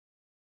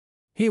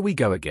Here we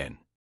go again.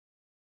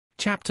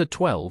 Chapter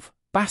 12,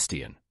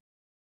 Bastion.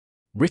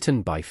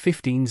 Written by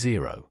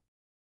 15-0.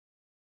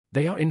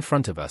 They are in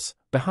front of us,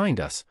 behind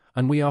us,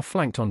 and we are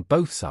flanked on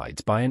both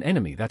sides by an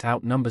enemy that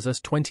outnumbers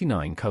us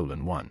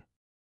 29:1.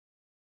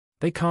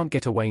 They can't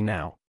get away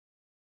now.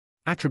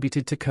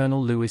 Attributed to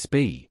Colonel Lewis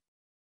B.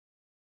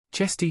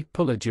 Chesty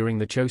Puller during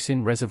the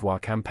Chosin Reservoir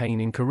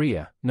Campaign in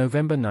Korea,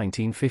 November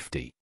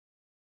 1950.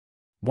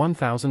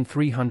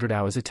 1,300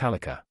 hours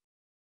Italica.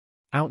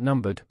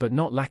 Outnumbered but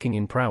not lacking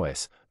in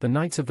prowess, the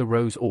Knights of the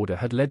Rose Order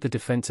had led the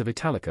defense of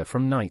Italica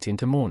from night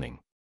into morning.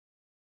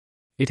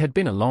 It had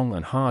been a long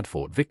and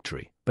hard-fought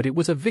victory, but it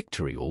was a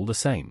victory all the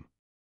same.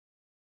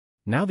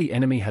 Now the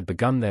enemy had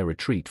begun their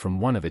retreat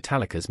from one of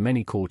Italica's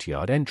many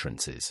courtyard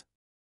entrances.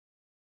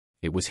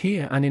 It was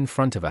here and in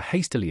front of a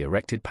hastily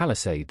erected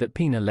palisade that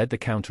Pina led the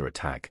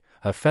counter-attack,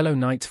 her fellow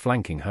knights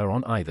flanking her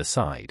on either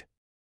side.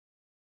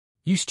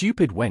 "You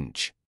stupid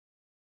wench!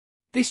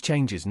 This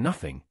changes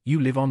nothing, you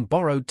live on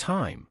borrowed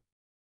time."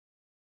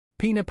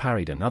 Pina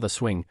parried another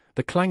swing,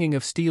 the clanging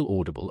of steel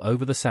audible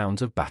over the sounds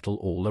of battle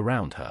all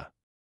around her.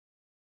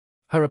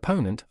 Her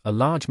opponent, a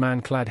large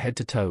man clad head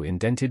to toe in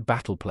dented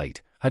battle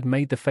plate, had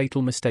made the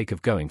fatal mistake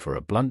of going for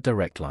a blunt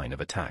direct line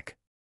of attack.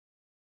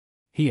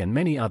 He and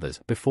many others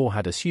before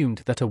had assumed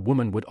that a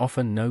woman would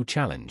offer no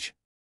challenge.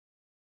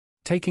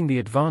 Taking the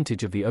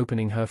advantage of the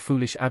opening her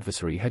foolish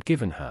adversary had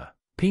given her,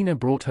 Pina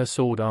brought her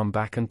sword arm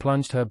back and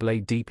plunged her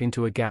blade deep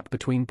into a gap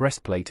between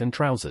breastplate and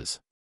trousers.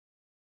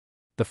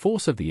 The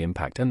force of the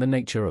impact and the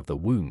nature of the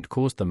wound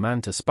caused the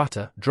man to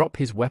sputter, drop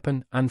his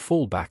weapon, and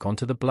fall back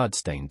onto the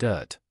blood-stained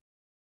dirt.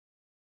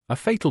 A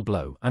fatal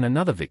blow and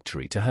another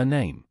victory to her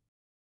name.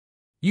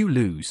 "You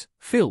lose,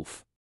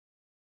 filth!"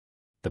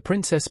 The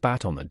princess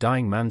spat on the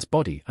dying man's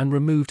body and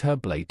removed her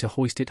blade to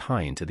hoist it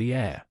high into the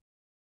air.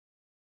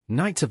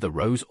 "Knights of the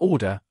Rose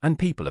Order and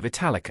people of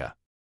Italica!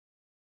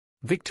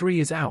 Victory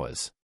is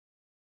ours!"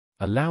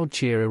 A loud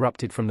cheer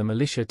erupted from the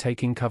militia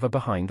taking cover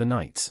behind the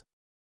knights.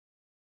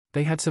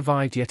 They had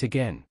survived yet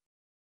again.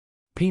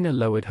 Pina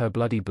lowered her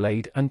bloody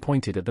blade and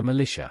pointed at the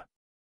militia.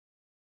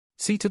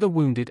 "See to the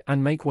wounded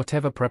and make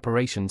whatever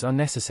preparations are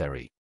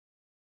necessary.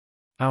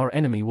 Our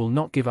enemy will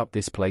not give up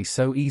this place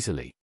so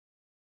easily."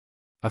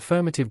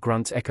 Affirmative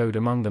grunts echoed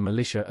among the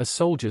militia as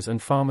soldiers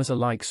and farmers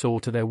alike saw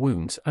to their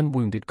wounds and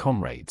wounded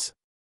comrades.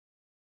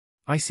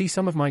 "I see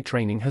some of my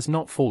training has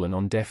not fallen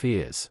on deaf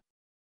ears."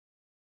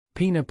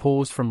 Pina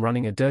paused from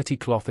running a dirty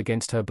cloth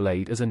against her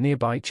blade as a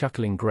nearby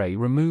chuckling grey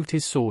removed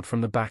his sword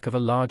from the back of a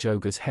large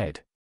ogre's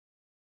head.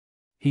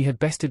 He had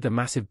bested the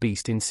massive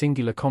beast in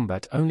singular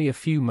combat only a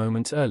few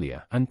moments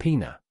earlier, and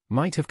Pina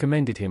might have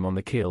commended him on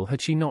the kill had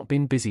she not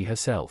been busy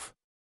herself.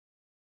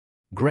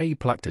 Grey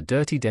plucked a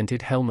dirty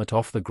dented helmet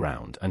off the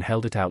ground and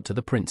held it out to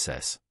the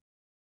princess.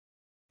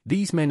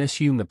 "These men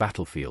assume the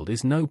battlefield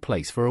is no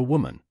place for a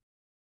woman."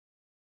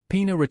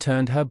 Pina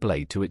returned her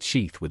blade to its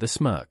sheath with a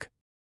smirk.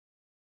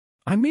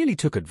 "I merely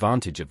took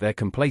advantage of their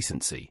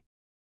complacency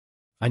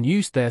and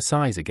used their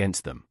size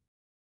against them."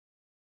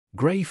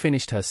 Grey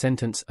finished her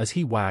sentence as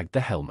he wagged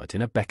the helmet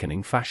in a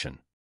beckoning fashion.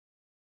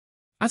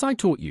 "As I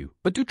taught you,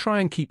 but do try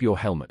and keep your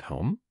helmet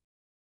home.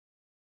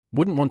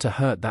 Wouldn't want to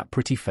hurt that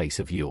pretty face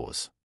of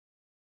yours."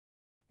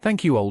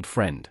 "Thank you, old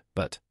friend,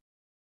 but—"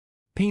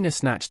 Pina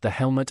snatched the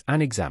helmet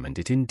and examined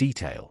it in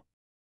detail.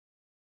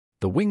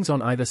 The wings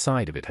on either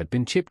side of it had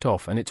been chipped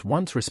off and its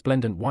once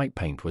resplendent white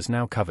paint was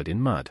now covered in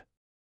mud.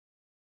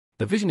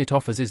 "The vision it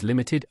offers is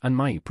limited and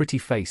my pretty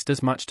face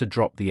does much to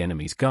drop the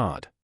enemy's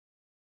guard."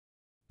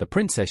 The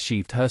princess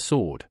sheathed her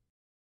sword.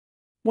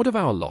 "What of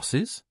our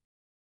losses?"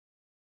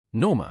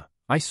 "Norma,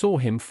 I saw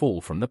him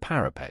fall from the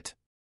parapet."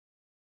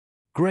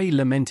 Grey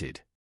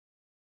lamented.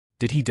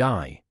 "Did he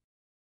die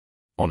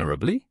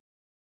honorably?"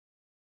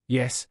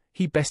 "Yes,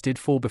 he bested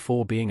 4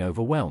 before being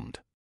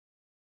overwhelmed."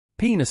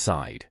 Pina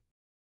sighed.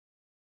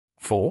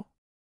 4?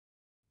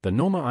 The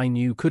Norma I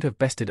knew could have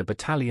bested a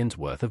battalion's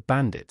worth of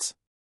bandits."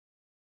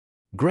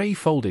 Grey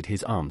folded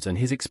his arms and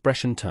his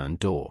expression turned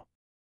dour.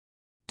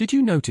 "Did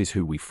you notice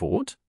who we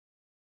fought?"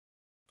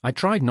 "I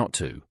tried not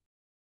to."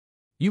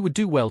 "You would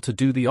do well to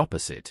do the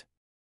opposite.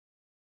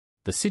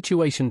 The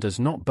situation does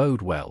not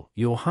bode well,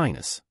 Your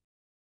Highness."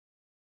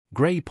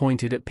 Grey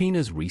pointed at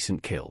Pina's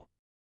recent kill.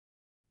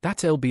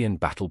 "That's Albion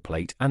battle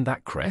plate and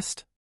that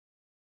crest?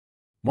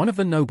 One of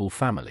the noble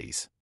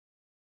families.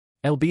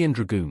 Albion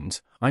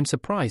dragoons, I'm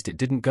surprised it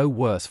didn't go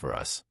worse for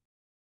us."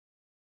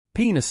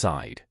 Pina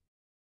sighed.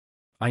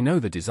 "I know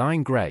the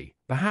design, Grey,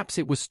 perhaps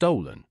it was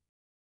stolen.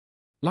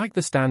 Like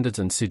the standards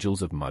and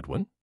sigils of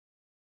Mudwin?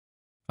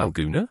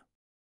 Alguna?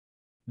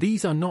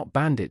 These are not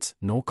bandits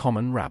nor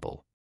common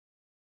rabble.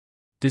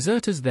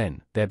 Deserters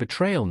then, their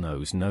betrayal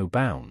knows no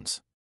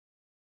bounds."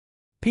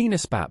 Pina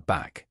spat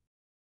back.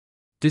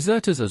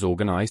 "Deserters as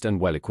organized and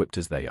well-equipped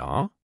as they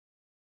are?"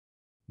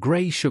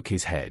 Grey shook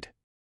his head.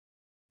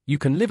 "You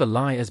can live a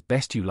lie as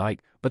best you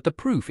like, but the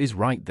proof is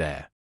right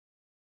there."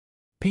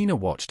 Pina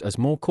watched as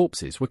more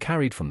corpses were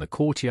carried from the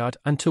courtyard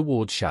and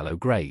towards shallow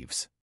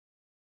graves.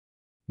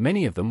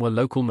 Many of them were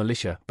local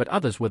militia, but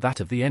others were that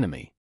of the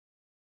enemy.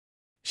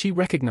 She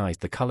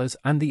recognized the colors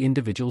and the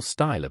individual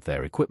style of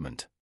their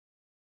equipment.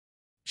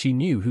 She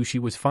knew who she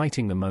was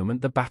fighting the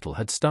moment the battle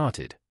had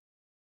started.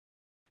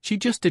 She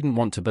just didn't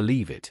want to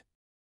believe it.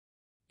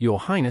 "Your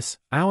Highness,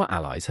 our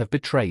allies have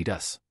betrayed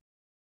us.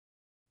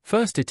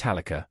 First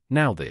Italica,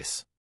 now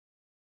this."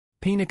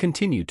 Pina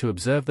continued to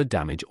observe the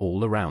damage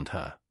all around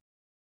her.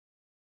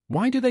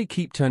 "Why do they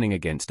keep turning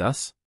against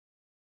us?"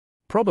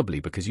 "Probably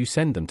because you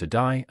send them to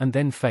die and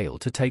then fail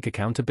to take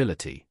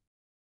accountability."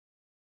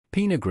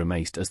 Pina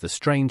grimaced as the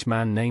strange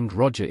man named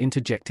Roger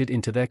interjected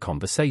into their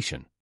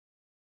conversation.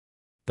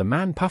 The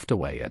man puffed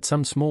away at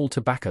some small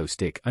tobacco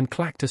stick and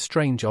clacked a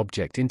strange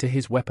object into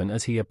his weapon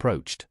as he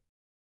approached.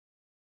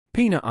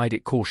 Pina eyed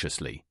it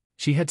cautiously.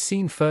 She had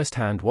seen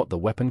firsthand what the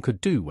weapon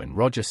could do when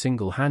Roger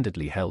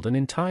single-handedly held an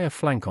entire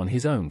flank on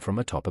his own from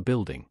atop a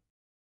building.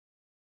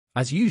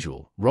 As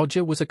usual,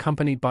 Roger was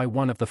accompanied by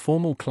one of the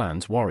formal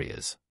clan's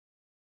warriors.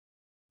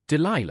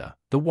 Delilah,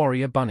 the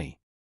warrior bunny.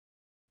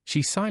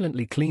 She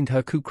silently cleaned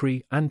her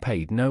kukri and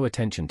paid no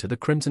attention to the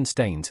crimson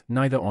stains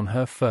neither on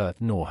her fur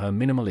nor her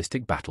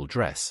minimalistic battle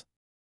dress.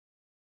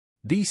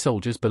 "These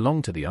soldiers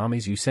belong to the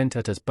armies you sent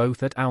at us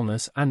both at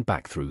Alnus and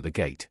back through the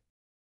gate."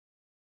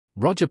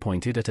 Roger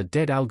pointed at a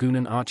dead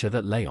Algunan archer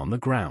that lay on the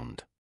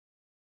ground.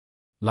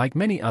 Like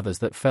many others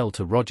that fell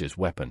to Roger's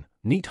weapon,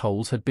 neat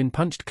holes had been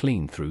punched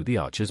clean through the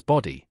archer's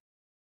body.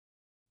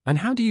 "And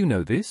how do you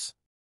know this?"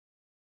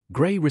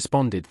 Gray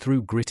responded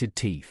through gritted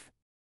teeth.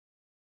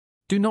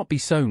 "Do not be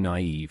so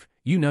naive,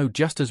 you know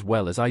just as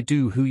well as I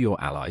do who your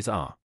allies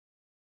are.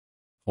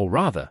 Or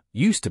rather,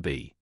 used to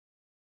be."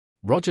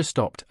 Roger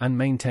stopped and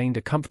maintained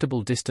a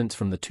comfortable distance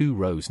from the two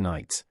Rose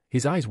Knights,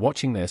 his eyes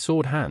watching their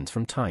sword hands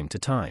from time to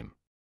time.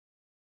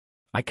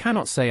 "I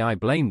cannot say I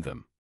blame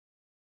them.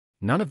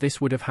 None of this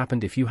would have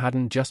happened if you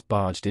hadn't just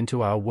barged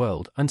into our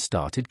world and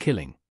started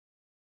killing."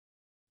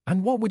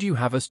 "And what would you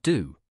have us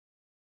do?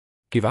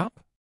 Give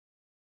up?"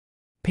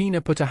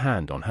 Pina put a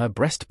hand on her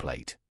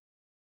breastplate.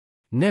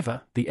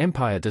 "Never, the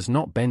Empire does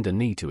not bend a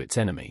knee to its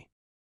enemy."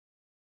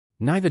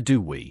 "Neither do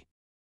we,"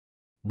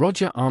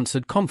 Roger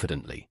answered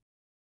confidently.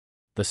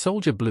 The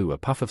soldier blew a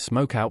puff of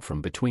smoke out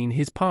from between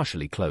his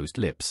partially closed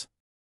lips.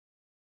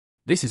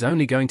 "This is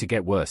only going to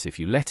get worse if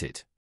you let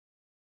it."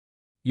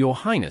 "Your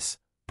Highness,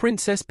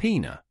 Princess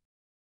Pina."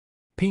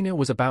 Pina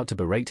was about to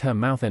berate her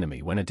mouth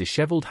enemy when a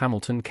disheveled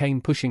Hamilton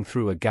came pushing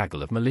through a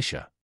gaggle of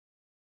militia.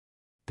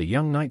 The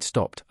young knight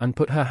stopped and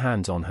put her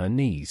hands on her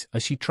knees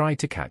as she tried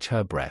to catch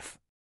her breath.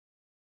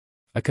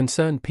 A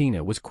concerned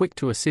Pina was quick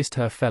to assist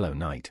her fellow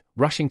knight,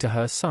 rushing to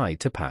her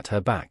side to pat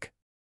her back.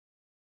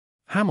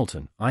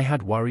 "Hamilton, I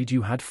had worried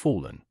you had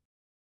fallen.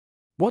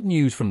 What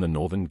news from the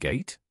Northern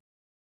Gate?"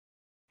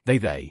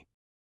 They.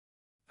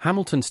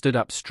 Hamilton stood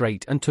up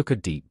straight and took a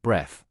deep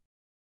breath.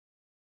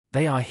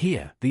 "They are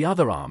here, the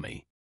other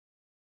army."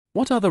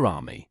 "What other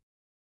army?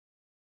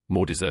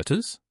 More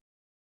deserters?"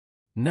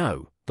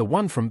 "No, the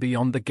one from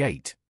beyond the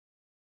gate."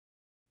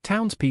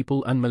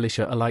 Townspeople and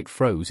militia alike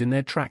froze in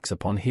their tracks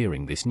upon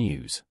hearing this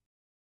news.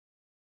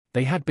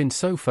 They had been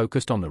so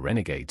focused on the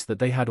renegades that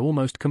they had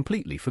almost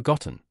completely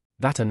forgotten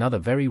that another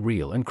very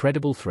real and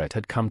credible threat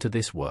had come to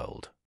this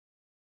world.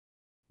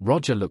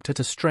 Roger looked at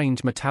a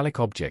strange metallic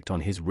object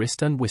on his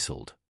wrist and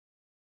whistled.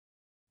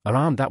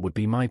 That would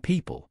be my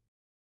people."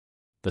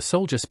 The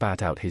soldier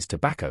spat out his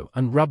tobacco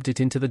and rubbed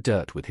it into the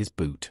dirt with his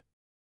boot.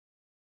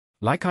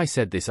 "Like I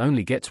said, this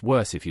only gets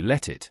worse if you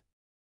let it."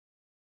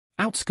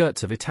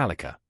 Outskirts of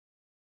Italica.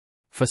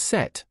 For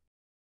set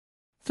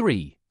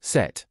 3,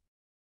 set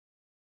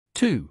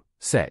 2,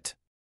 set.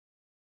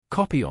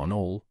 Copy on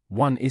all,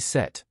 1 is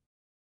set.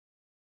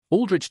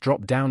 Aldrich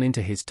dropped down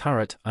into his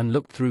turret and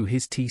looked through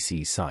his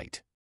TC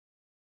sight.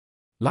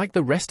 Like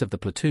the rest of the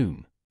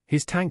platoon,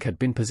 his tank had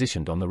been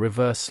positioned on the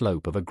reverse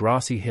slope of a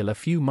grassy hill a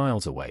few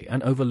miles away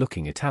and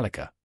overlooking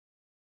Italica.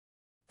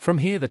 From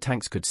here the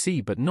tanks could see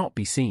but not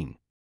be seen.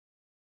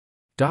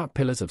 Dark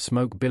pillars of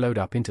smoke billowed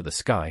up into the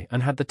sky,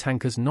 and had the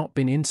tankers not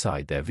been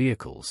inside their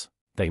vehicles,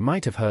 they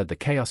might have heard the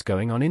chaos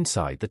going on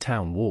inside the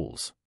town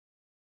walls.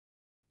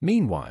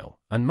 Meanwhile,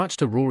 and much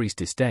to Rory's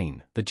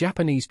disdain, the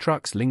Japanese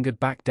trucks lingered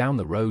back down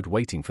the road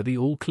waiting for the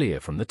all-clear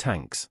from the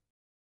tanks.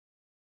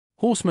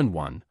 Horseman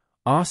 1,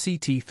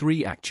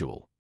 RCT-3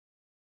 actual.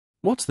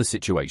 What's the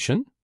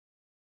situation?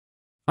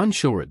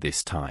 Unsure at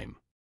this time.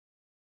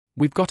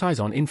 We've got eyes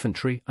on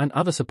infantry and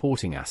other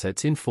supporting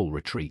assets in full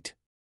retreat.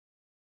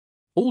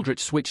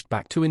 Aldrich switched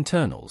back to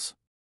internals.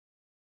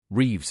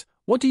 Reeves,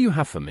 what do you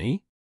have for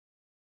me?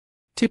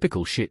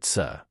 Typical shit,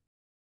 sir.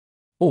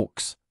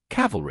 Orcs,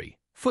 cavalry,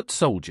 foot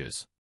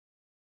soldiers.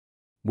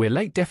 We're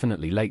late,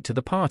 definitely late to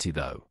the party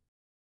though.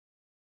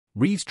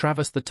 Reeves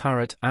traversed the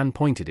turret and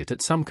pointed it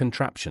at some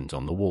contraptions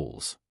on the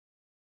walls.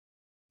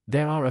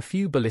 There are a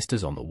few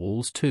ballistas on the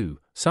walls too,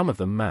 some of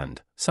them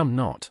manned, some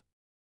not.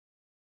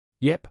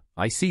 Yep,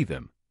 I see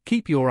them,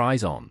 keep your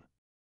eyes on.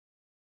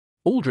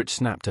 Aldrich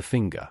snapped a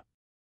finger.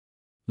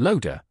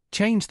 Loader,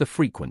 change the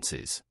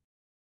frequencies.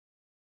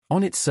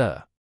 On it,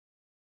 sir.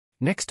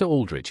 Next to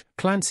Aldrich,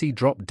 Clancy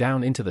dropped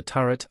down into the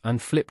turret and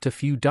flipped a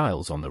few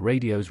dials on the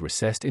radios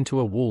recessed into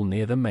a wall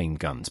near the main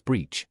gun's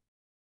breech.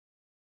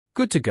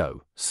 "Good to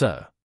go,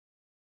 sir."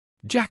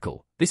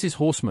 "Jackal, this is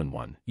Horseman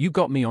 1, you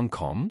got me on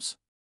comms?"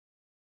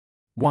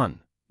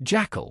 "1.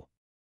 Jackal.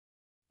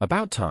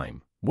 About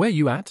time, where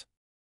you at?"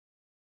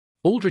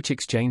 Aldrich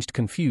exchanged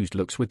confused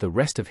looks with the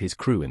rest of his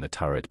crew in the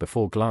turret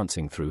before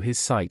glancing through his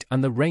sight,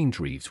 and the range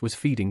Reeves was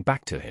feeding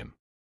back to him.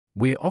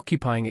 "We're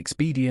occupying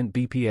Expedient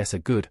BPS a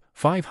good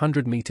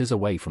 500 meters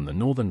away from the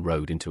northern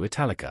road into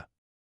Italica."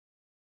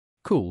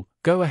 "Cool,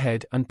 go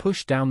ahead and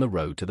push down the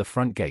road to the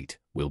front gate,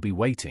 we'll be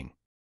waiting."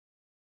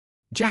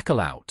 "Jackal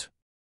out."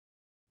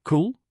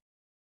 "Cool?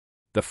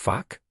 The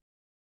fuck?"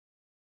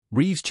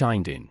 Reeves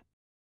chimed in.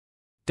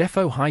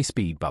 "Defo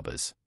high-speed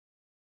bubbers."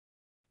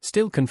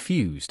 Still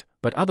confused,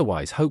 but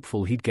otherwise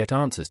hopeful he'd get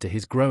answers to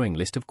his growing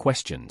list of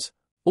questions,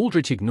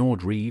 Aldrich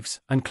ignored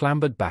Reeves and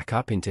clambered back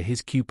up into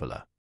his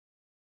cupola.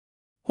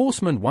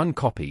 "Horseman 1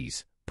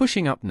 copies,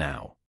 pushing up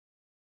now."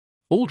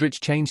 Aldrich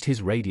changed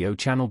his radio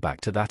channel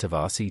back to that of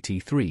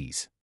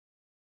RCT-3's.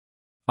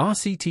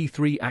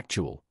 "RCT-3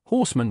 actual,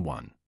 Horseman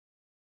 1.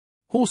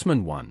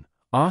 Horseman 1,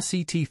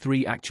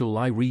 RCT-3 actual,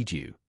 I read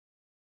you."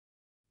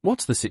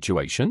 "What's the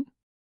situation?"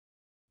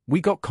 "We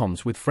got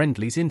comms with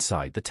friendlies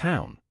inside the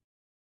town.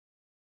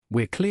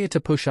 We're clear to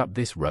push up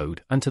this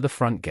road and to the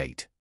front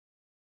gate."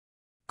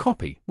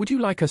 "Copy, would you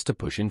like us to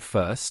push in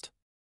first?"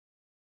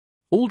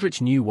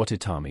 Aldrich knew what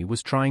Itami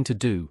was trying to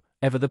do,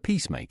 ever the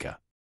peacemaker.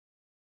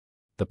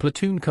 The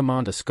platoon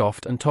commander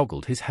scoffed and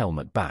toggled his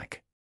helmet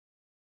back.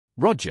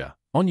 "Roger,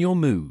 on your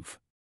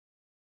move.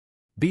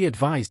 Be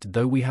advised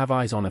though we have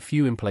eyes on a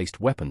few emplaced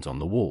weapons on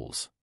the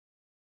walls."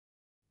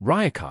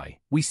 "Ryakai,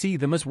 we see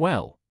them as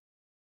well.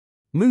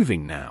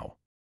 Moving now."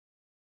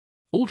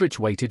 Aldrich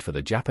waited for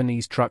the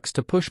Japanese trucks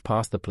to push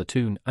past the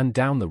platoon and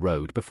down the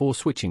road before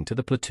switching to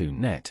the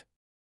platoon net.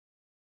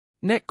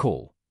 Net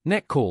call,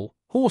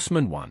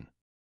 Horseman 1.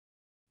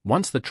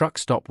 Once the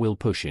trucks stop, we'll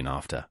push in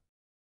after.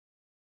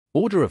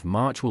 Order of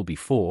march will be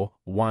 4,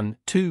 1,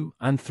 2,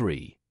 and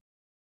 3.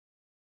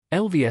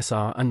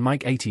 LVSR and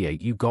Mike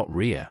 88, you got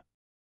rear."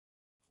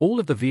 All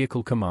of the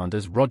vehicle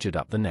commanders rogered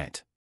up the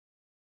net.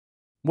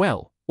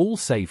 "Well, all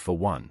save for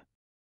 1.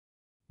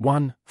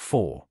 1,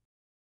 4.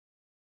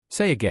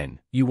 Say again,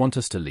 you want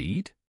us to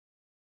lead?"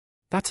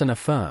 "That's an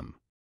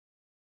affirm.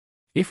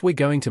 If we're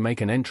going to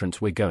make an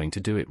entrance, we're going to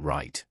do it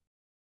right."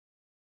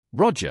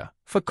 "Roger,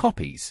 for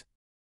copies."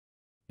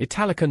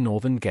 Italica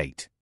Northern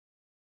Gate.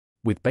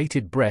 With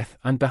bated breath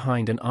and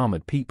behind an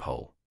armored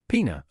peephole,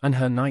 Pina and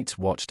her knights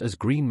watched as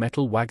green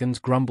metal wagons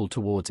grumbled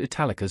towards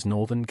Italica's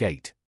northern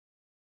gate.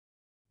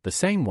 The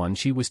same one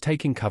she was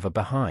taking cover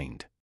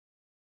behind.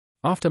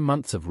 After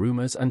months of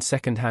rumors and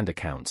second-hand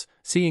accounts,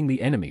 seeing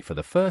the enemy for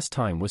the first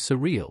time was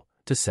surreal,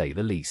 to say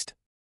the least.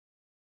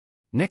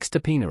 Next to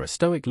Pina, a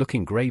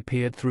stoic-looking grey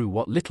peered through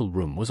what little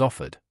room was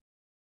offered.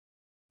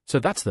 "So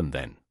that's them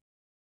then.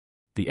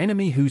 The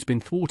enemy who's been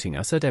thwarting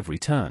us at every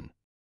turn.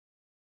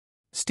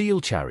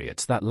 Steel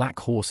chariots that lack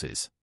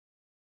horses."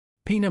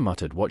 Pina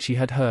muttered what she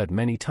had heard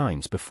many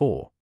times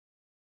before.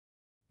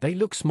 "They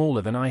look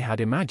smaller than I had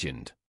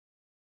imagined."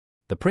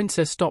 The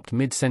princess stopped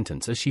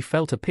mid-sentence as she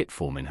felt a pit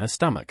form in her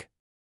stomach.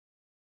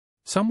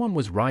 Someone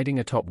was riding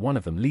atop one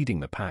of them, leading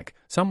the pack,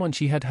 someone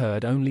she had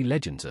heard only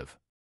legends of.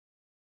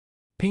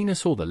 Pina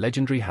saw the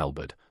legendary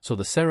halberd, saw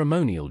the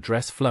ceremonial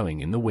dress flowing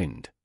in the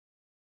wind.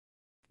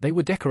 They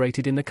were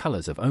decorated in the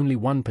colors of only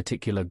one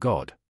particular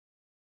god.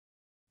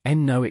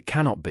 No, it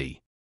cannot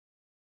be.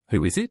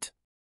 "Who is it?"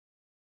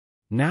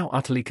 Now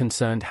utterly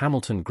concerned,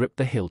 Hamilton gripped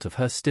the hilt of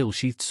her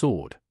still-sheathed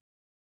sword.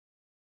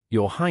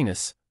 "Your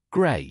Highness,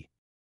 Grey.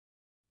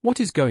 What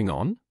is going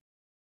on?"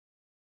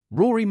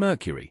 "Rory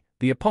Mercury,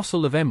 the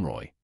Apostle of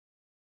Emroy."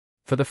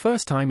 For the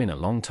first time in a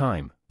long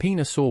time,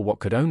 Pina saw what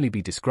could only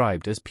be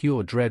described as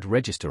pure dread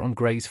register on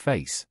Grey's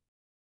face.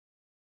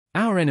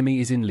 "Our enemy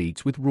is in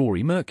leagues with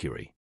Rory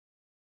Mercury."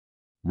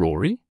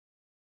 "Rory?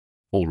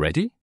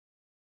 Already?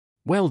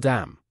 Well,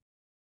 damn."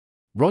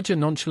 Roger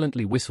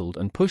nonchalantly whistled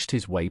and pushed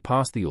his way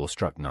past the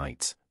awestruck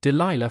knights,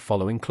 Delilah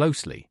following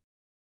closely.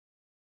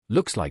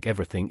 "Looks like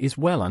everything is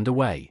well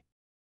underway."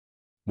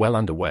 "Well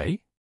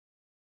underway?"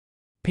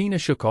 Pina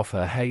shook off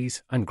her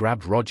haze and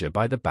grabbed Roger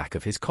by the back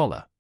of his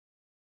collar.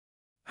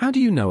 "How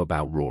do you know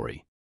about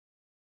Rory?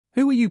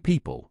 Who are you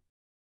people?"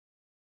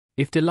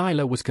 If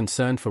Delilah was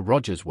concerned for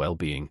Roger's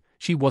well-being,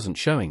 she wasn't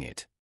showing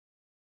it,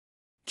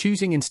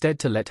 choosing instead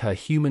to let her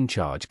human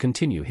charge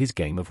continue his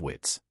game of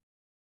wits.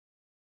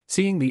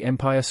 Seeing the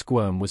Empire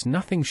squirm was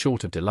nothing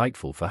short of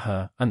delightful for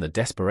her, and the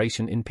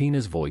desperation in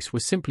Pina's voice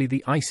was simply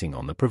the icing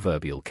on the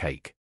proverbial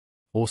cake.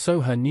 Or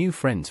so her new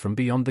friends from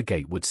beyond the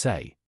gate would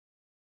say.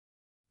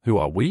 "Who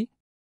are we?"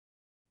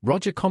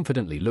 Roger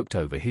confidently looked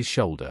over his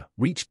shoulder,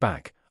 reached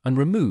back, and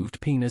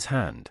removed Pina's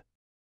hand.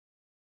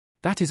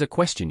 "That is a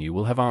question you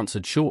will have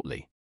answered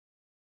shortly."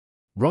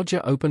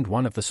 Roger opened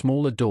one of the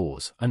smaller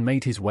doors and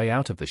made his way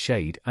out of the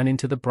shade and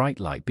into the bright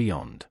light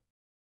beyond.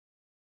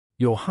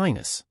 "Your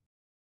Highness."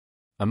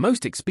 A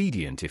most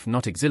expedient if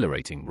not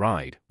exhilarating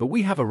ride, but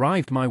we have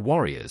arrived, my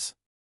warriors.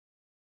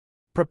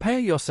 Prepare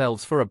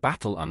yourselves for a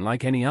battle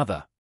unlike any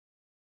other.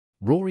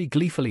 Rory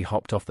gleefully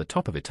hopped off the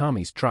top of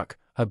Itami's truck,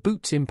 her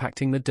boots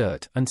impacting the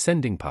dirt and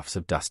sending puffs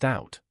of dust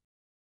out.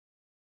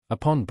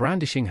 Upon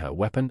brandishing her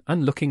weapon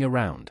and looking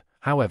around,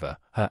 however,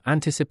 her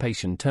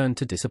anticipation turned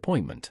to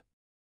disappointment.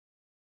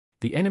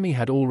 The enemy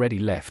had already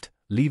left,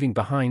 leaving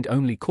behind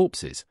only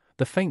corpses,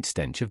 the faint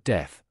stench of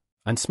death,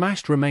 and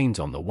smashed remains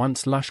on the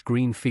once lush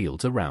green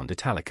fields around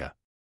Italica.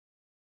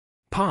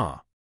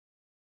 Pa!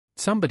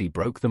 Somebody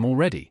broke them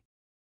already.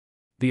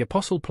 The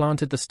apostle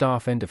planted the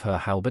staff end of her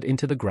halberd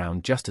into the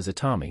ground just as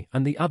Itami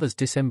and the others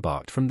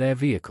disembarked from their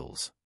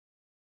vehicles.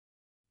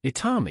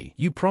 Itami,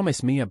 you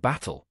promised me a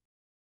battle.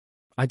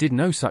 I did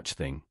no such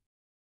thing,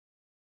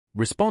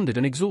 responded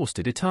an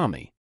exhausted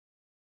Itami.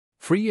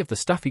 Free of the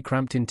stuffy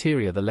cramped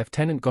interior, the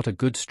lieutenant got a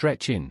good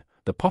stretch in,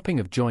 the popping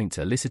of joints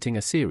eliciting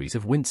a series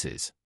of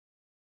winces.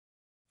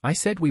 I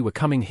said we were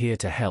coming here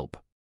to help.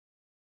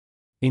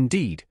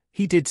 Indeed,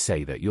 he did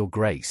say that, Your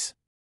Grace.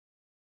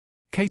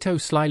 Kato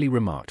slyly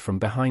remarked from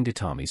behind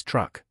Itami's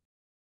truck.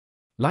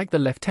 Like the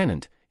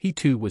lieutenant, he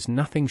too was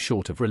nothing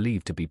short of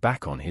relieved to be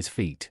back on his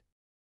feet.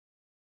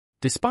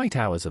 Despite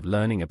hours of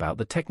learning about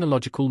the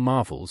technological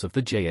marvels of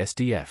the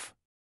JSDF.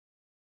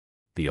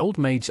 The old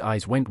mage's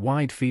eyes went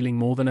wide, feeling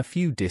more than a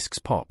few discs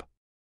pop.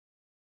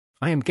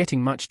 I am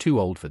getting much too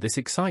old for this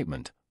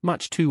excitement,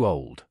 much too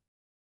old.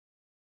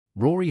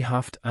 Rory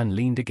huffed and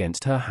leaned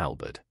against her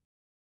halberd.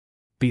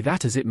 Be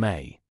that as it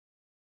may.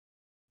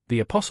 The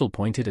apostle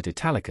pointed at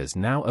Italica's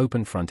now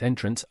open front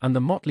entrance and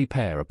the motley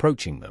pair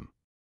approaching them.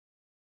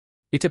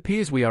 It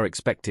appears we are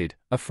expected,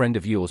 a friend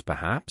of yours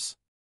perhaps?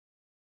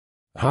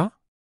 Huh?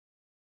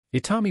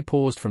 Itami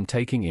paused from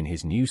taking in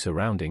his new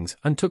surroundings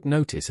and took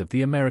notice of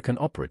the American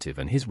operative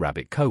and his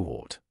rabbit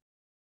cohort.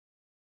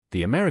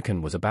 The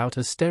American was about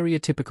as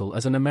stereotypical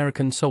as an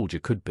American soldier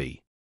could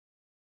be.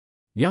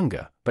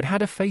 Younger, but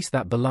had a face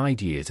that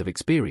belied years of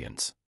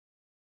experience.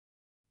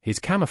 His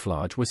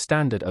camouflage was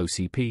standard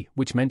OCP,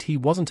 which meant he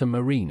wasn't a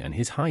Marine, and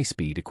his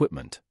high-speed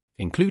equipment,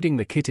 including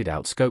the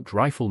kitted-out scoped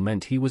rifle,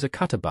 meant he was a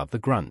cut above the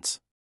grunts.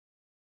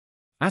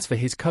 As for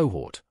his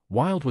cohort,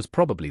 wild was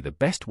probably the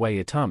best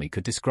way Itami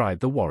could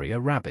describe the warrior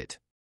rabbit.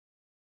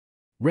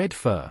 Red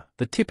fur,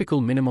 the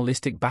typical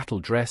minimalistic battle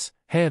dress,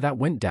 hair that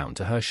went down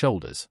to her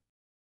shoulders.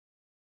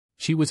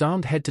 She was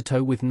armed head to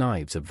toe with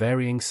knives of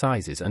varying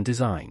sizes and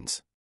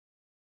designs.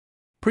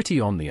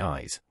 Pretty on the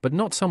eyes, but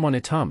not someone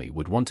Itami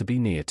would want to be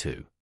near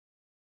to.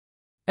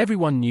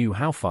 Everyone knew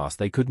how fast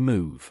they could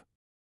move.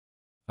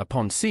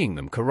 Upon seeing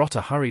them,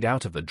 Carota hurried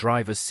out of the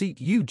driver's seat.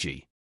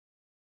 Yuji.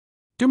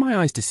 Do my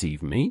eyes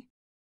deceive me?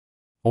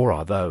 Or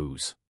are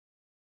those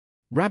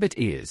rabbit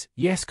ears?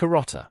 Yes,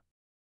 Carota.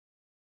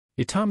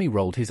 Itami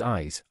rolled his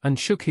eyes and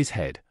shook his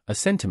head, a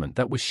sentiment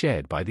that was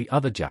shared by the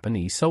other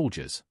Japanese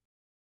soldiers.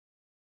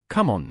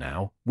 Come on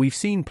now, we've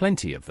seen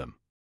plenty of them.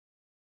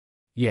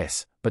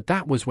 Yes, but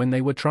that was when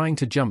they were trying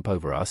to jump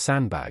over our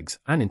sandbags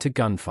and into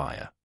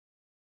gunfire.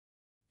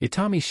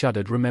 Itami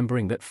shuddered,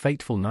 remembering that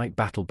fateful night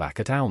battle back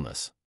at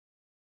Almas.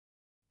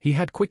 He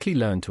had quickly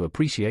learned to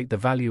appreciate the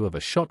value of a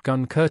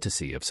shotgun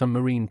courtesy of some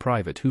Marine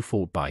private who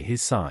fought by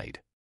his side.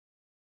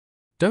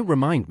 Don't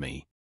remind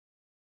me.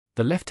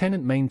 The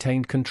lieutenant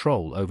maintained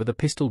control over the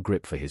pistol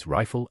grip for his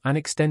rifle and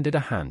extended a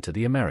hand to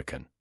the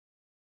American.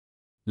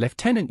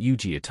 Lieutenant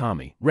Yuji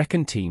Itami,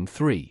 Recon Team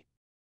 3.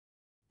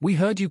 We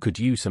heard you could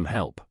use some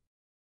help.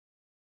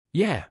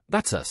 Yeah,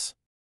 that's us.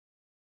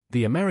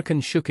 The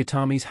American shook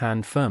Itami's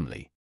hand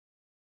firmly.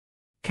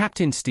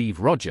 Captain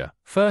Steve Roger,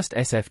 1st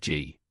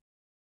SFG.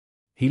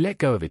 He let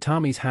go of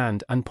Itami's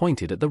hand and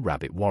pointed at the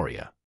rabbit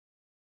warrior.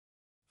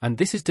 And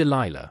this is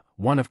Delilah,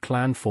 one of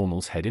Clan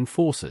Formal's head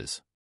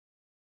enforcers.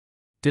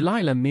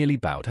 Delilah merely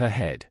bowed her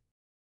head.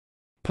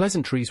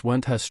 Pleasantries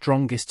weren't her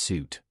strongest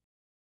suit.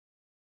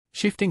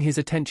 Shifting his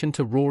attention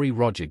to Rory,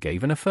 Roger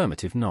gave an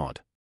affirmative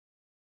nod.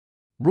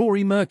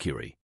 Rory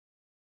Mercury.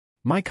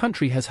 My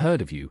country has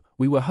heard of you.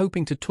 We were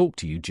hoping to talk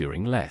to you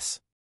during less.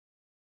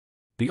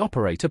 The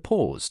operator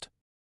paused.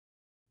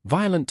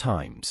 Violent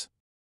times.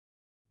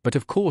 But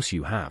of course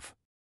you have.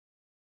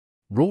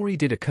 Rory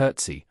did a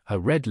curtsy, her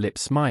red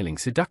lips smiling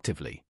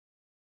seductively.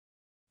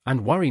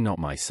 And worry not,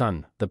 my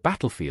son, the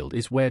battlefield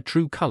is where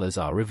true colors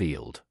are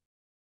revealed.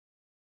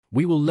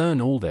 We will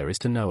learn all there is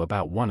to know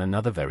about one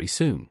another very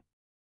soon.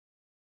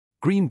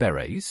 Green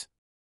Berets?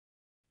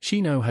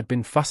 Shino had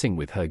been fussing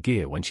with her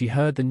gear when she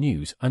heard the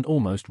news and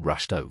almost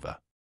rushed over.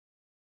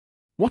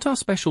 What are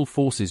Special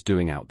Forces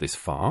doing out this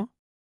far?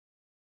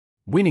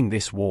 Winning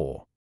this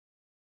war.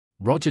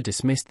 Roger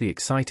dismissed the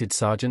excited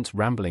sergeant's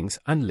ramblings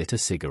and lit a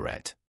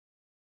cigarette.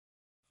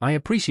 I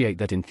appreciate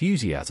that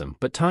enthusiasm,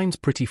 but time's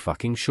pretty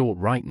fucking short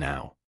right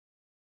now.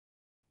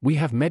 We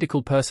have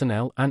medical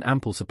personnel and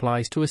ample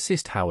supplies to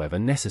assist however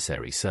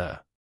necessary, sir.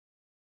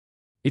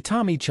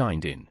 Itami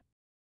chimed in.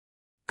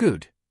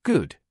 Good,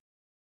 good.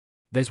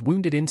 There's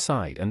wounded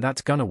inside, and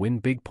that's gonna win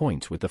big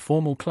points with the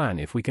Formal clan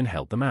if we can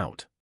help them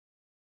out.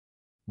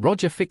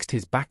 Roger fixed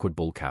his backward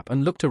bullcap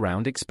and looked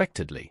around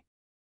expectantly.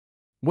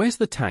 Where's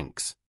the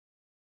tanks?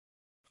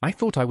 I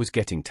thought I was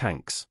getting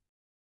tanks.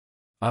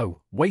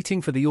 Oh,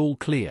 waiting for the all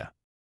clear.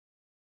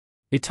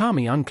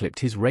 Itami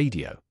unclipped his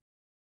radio.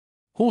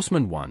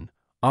 Horseman 1,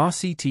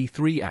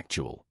 RCT-3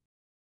 actual.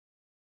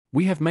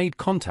 We have made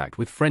contact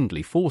with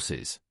friendly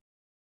forces.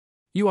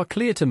 You are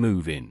clear to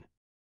move in.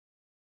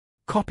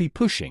 Copy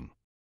pushing.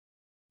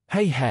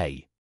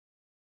 Hey.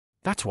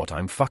 That's what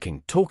I'm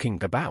fucking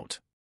talking about.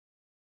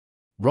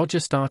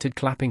 Roger started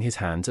clapping his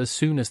hands as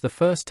soon as the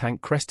first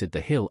tank crested the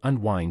hill and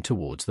whined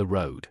towards the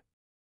road.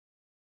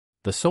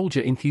 The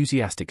soldier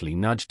enthusiastically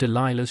nudged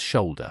Delilah's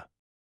shoulder.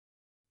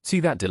 See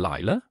that,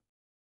 Delilah?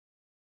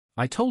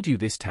 I told you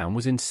this town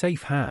was in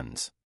safe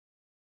hands.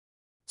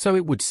 So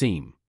it would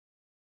seem.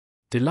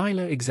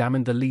 Delilah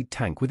examined the lead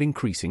tank with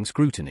increasing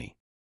scrutiny.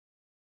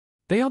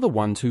 They are the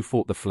ones who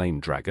fought the flame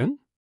dragon?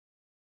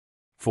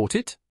 Fought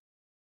it?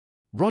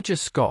 Roger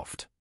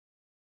scoffed.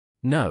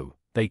 No,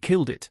 they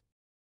killed it.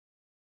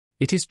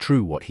 It is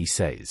true what he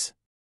says.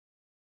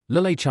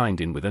 Lele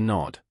chimed in with a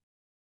nod.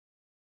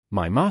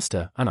 My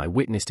master and I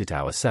witnessed it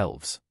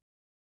ourselves.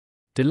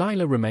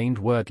 Delilah remained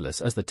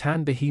wordless as the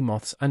tan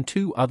behemoths and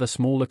two other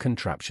smaller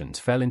contraptions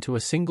fell into a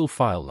single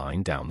file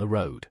line down the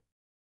road.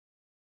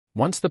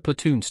 Once the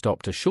platoon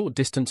stopped a short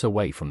distance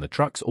away from the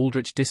trucks,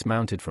 Aldrich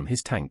dismounted from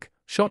his tank,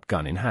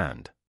 shotgun in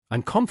hand,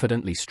 and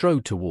confidently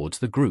strode towards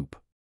the group.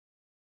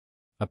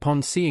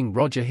 Upon seeing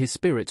Roger, his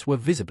spirits were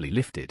visibly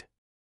lifted.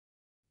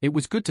 It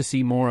was good to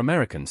see more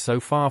Americans so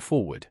far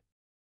forward.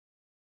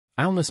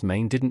 Alnus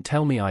Maine didn't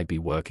tell me I'd be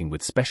working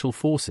with special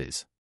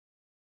forces.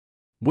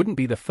 Wouldn't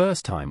be the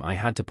first time I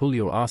had to pull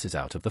your asses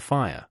out of the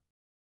fire.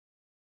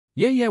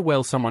 Yeah,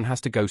 well, someone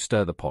has to go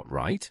stir the pot,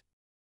 right?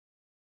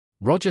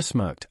 Roger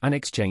smirked and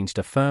exchanged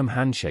a firm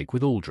handshake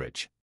with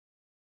Aldrich.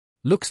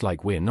 Looks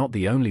like we're not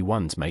the only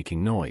ones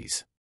making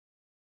noise.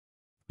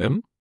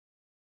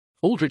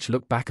 Aldrich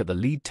looked back at the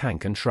lead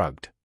tank and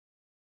shrugged.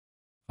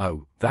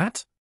 Oh,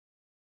 that?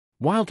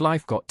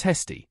 Wildlife got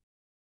testy.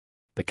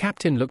 The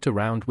captain looked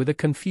around with a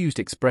confused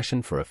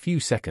expression for a few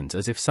seconds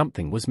as if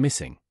something was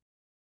missing.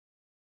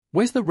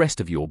 Where's the rest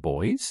of your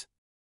boys?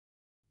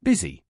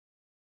 Busy.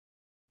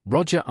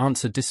 Roger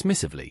answered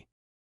dismissively.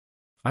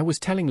 I was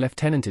telling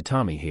Lieutenant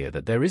Itami here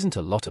that there isn't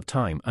a lot of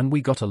time and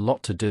we got a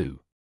lot to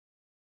do.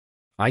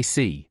 I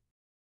see.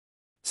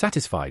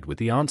 Satisfied with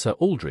the answer,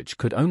 Aldrich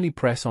could only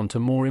press on to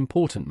more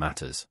important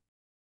matters.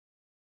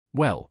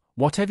 Well,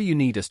 whatever you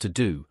need us to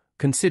do,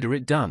 consider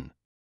it done.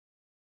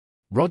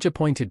 Roger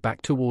pointed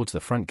back towards the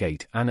front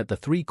gate and at the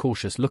three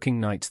cautious-looking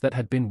knights that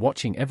had been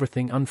watching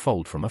everything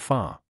unfold from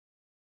afar.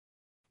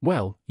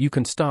 Well, you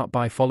can start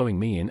by following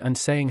me in and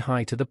saying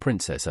hi to the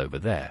princess over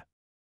there.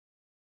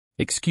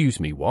 Excuse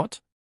me,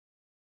 what?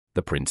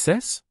 The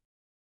princess?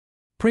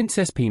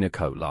 Princess Pina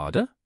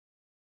Colada?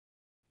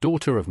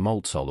 Daughter of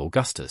Moldsol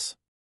Augustus.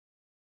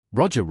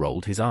 Roger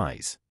rolled his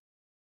eyes.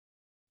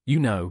 You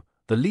know,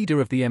 the leader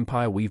of the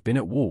empire we've been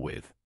at war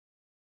with.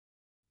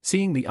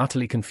 Seeing the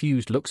utterly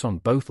confused looks on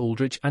both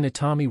Aldrich and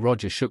Itami,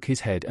 Roger shook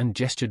his head and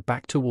gestured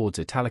back towards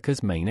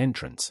Italica's main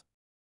entrance.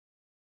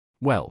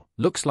 Well,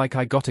 looks like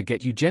I gotta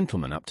get you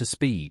gentlemen up to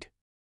speed.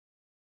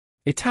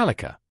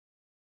 Italica.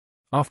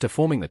 After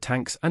forming the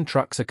tanks and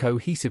trucks a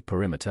cohesive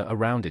perimeter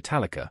around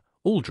Italica,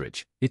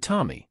 Aldrich,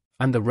 Itami,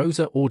 and the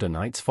Rosa Order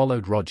Knights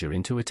followed Roger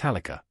into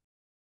Italica.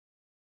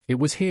 It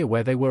was here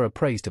where they were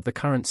appraised of the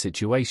current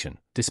situation,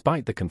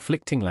 despite the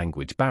conflicting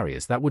language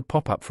barriers that would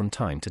pop up from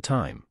time to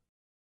time.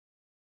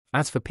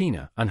 As for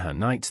Pina and her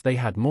knights, they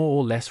had more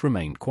or less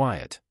remained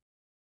quiet,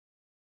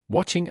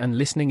 watching and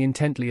listening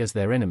intently as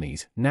their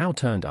enemies, now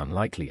turned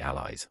unlikely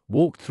allies,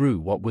 walked through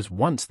what was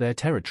once their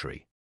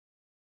territory.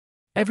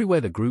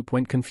 Everywhere the group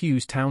went,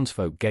 confused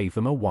townsfolk gave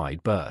them a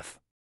wide berth.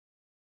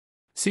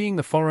 Seeing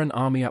the foreign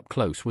army up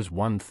close was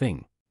one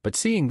thing, but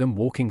seeing them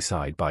walking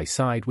side by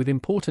side with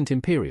important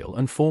imperial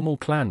and formal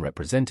clan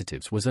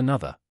representatives was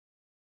another.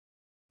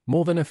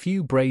 More than a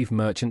few brave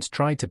merchants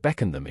tried to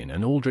beckon them in,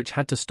 and Aldrich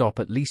had to stop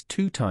at least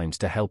 2 times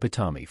to help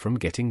Itami from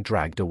getting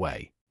dragged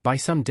away by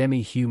some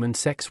demi-human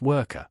sex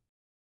worker.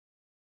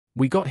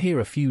 We got here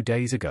a few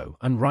days ago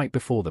and right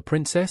before the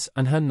princess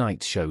and her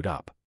knights showed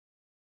up.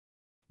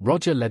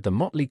 Roger led the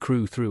motley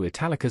crew through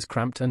Italica's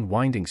cramped and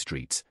winding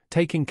streets,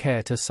 taking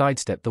care to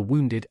sidestep the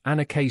wounded and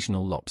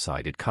occasional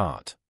lopsided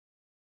cart.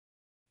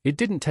 It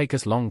didn't take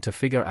us long to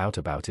figure out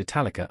about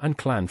Italica and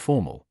Clan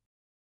Formal.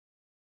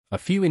 A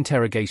few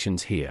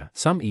interrogations here,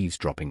 some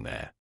eavesdropping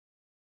there.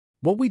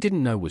 What we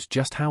didn't know was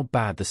just how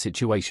bad the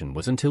situation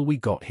was until we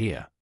got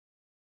here.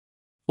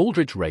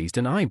 Aldrich raised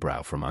an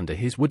eyebrow from under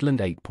his woodland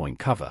 8-point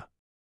cover.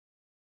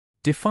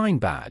 Define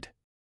bad.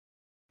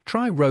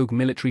 Try rogue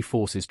military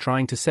forces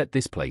trying to set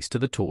this place to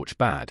the torch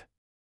bad.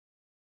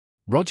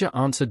 Roger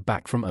answered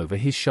back from over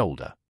his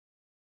shoulder.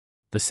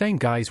 The same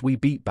guys we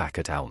beat back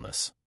at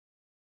Alnus.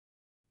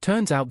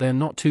 Turns out they're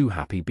not too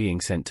happy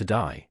being sent to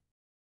die.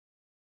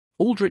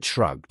 Aldrich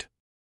shrugged.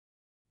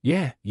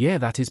 Yeah,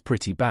 that is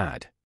pretty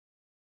bad.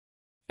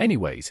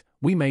 Anyways,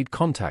 we made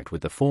contact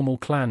with the Formal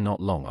clan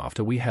not long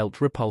after we helped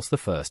repulse the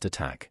first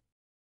attack.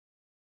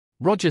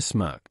 Roger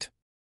smirked.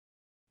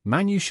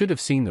 Man, you should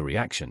have seen the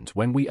reactions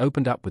when we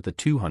opened up with the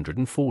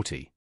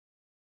 240.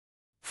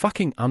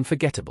 Fucking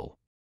unforgettable.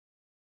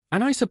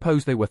 And I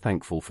suppose they were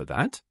thankful for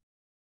that?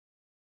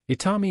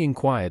 Itami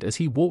inquired as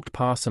he walked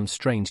past some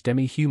strange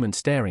demi-human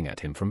staring at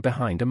him from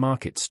behind a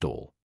market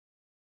stall.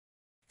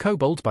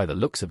 Kobolds by the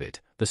looks of it,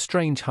 the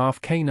strange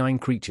half-canine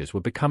creatures were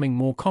becoming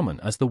more common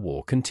as the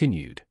war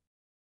continued.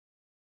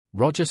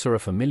 Roger saw a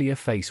familiar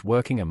face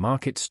working a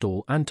market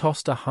stall and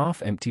tossed a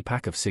half-empty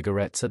pack of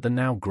cigarettes at the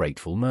now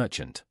grateful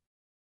merchant.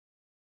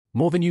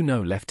 More than you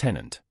know,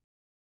 Lieutenant.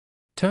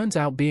 Turns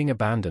out being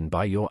abandoned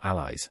by your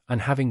allies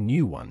and having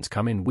new ones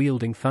come in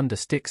wielding thunder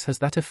sticks has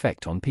that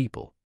effect on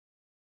people.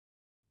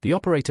 The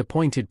operator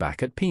pointed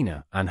back at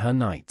Pina and her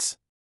knights.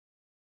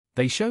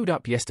 They showed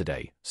up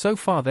yesterday, so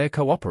far they're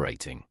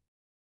cooperating.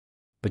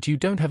 But you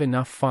don't have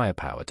enough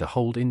firepower to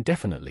hold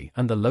indefinitely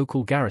and the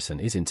local garrison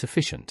is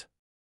insufficient.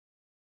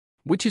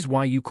 Which is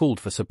why you called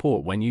for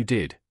support when you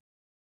did.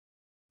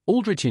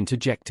 Aldrich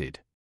interjected.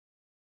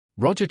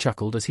 Roger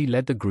chuckled as he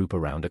led the group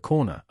around a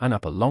corner and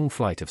up a long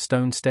flight of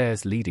stone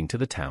stairs leading to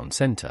the town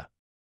center.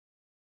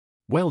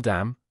 Well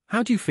damn,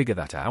 how'd you figure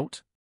that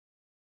out?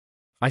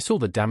 I saw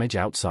the damage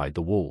outside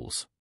the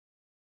walls.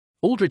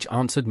 Aldrich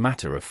answered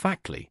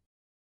matter-of-factly.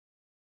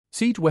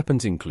 Siege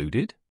weapons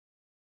included?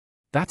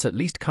 That's at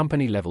least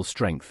company-level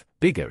strength,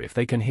 bigger if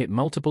they can hit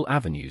multiple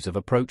avenues of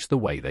approach the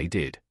way they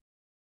did.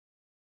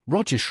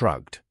 Roger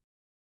shrugged.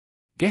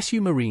 Guess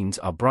you Marines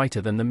are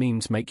brighter than the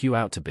memes make you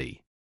out to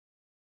be.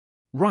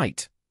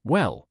 Right,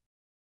 well.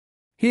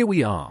 Here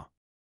we are.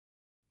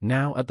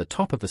 Now at the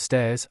top of the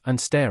stairs and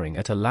staring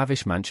at a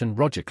lavish mansion,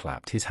 Roger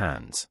clapped his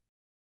hands.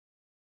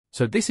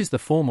 So this is the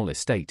formal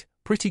estate,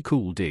 pretty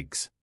cool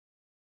digs.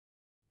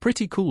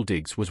 Pretty cool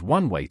digs was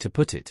one way to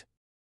put it.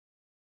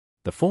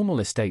 The formal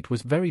estate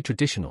was very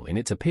traditional in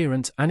its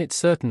appearance and it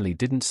certainly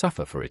didn't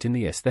suffer for it in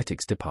the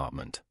aesthetics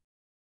department.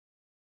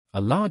 A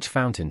large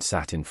fountain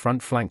sat in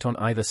front, flanked on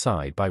either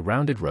side by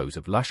rounded rows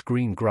of lush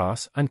green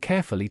grass and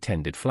carefully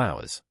tended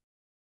flowers.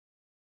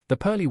 The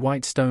pearly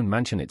white stone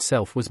mansion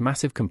itself was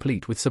massive,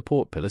 complete with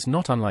support pillars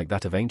not unlike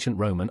that of ancient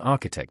Roman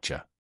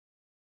architecture.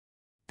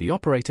 The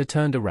operator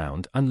turned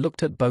around and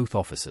looked at both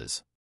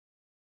officers.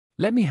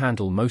 Let me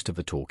handle most of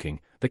the talking.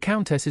 The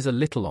Countess is a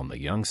little on the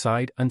young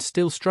side and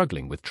still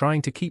struggling with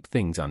trying to keep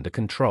things under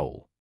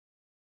control.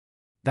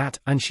 That,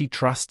 and she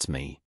trusts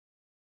me.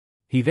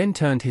 He then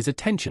turned his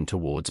attention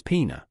towards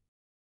Pina.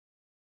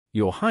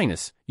 Your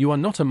Highness, you are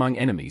not among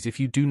enemies if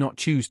you do not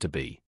choose to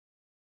be.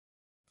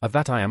 Of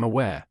that I am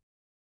aware.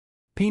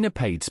 Pina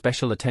paid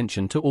special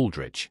attention to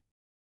Aldrich.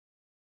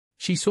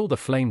 She saw the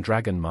flame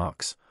dragon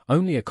marks.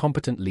 Only a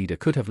competent leader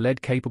could have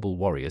led capable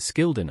warriors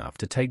skilled enough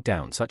to take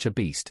down such a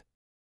beast.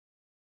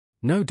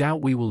 No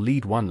doubt we will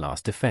lead one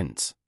last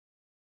defense.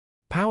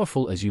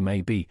 Powerful as you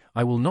may be,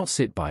 I will not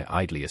sit by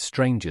idly as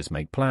strangers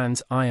make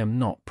plans I am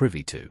not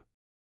privy to.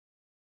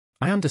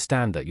 I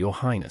understand that, Your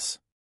Highness.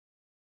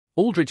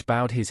 Aldrich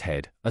bowed his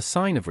head, a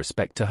sign of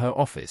respect to her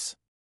office.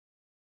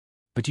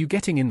 But you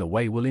getting in the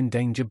way will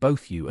endanger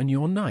both you and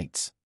your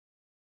knights.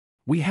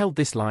 We held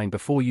this line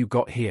before you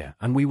got here,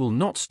 and we will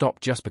not stop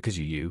just because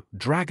you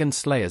dragon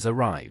slayers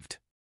arrived.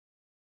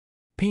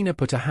 Pina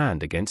put a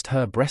hand against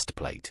her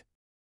breastplate.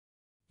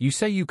 You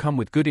say you come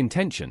with good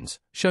intentions,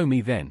 show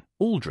me then,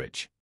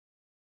 Aldrich.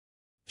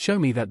 Show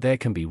me that there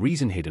can be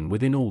reason hidden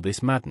within all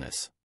this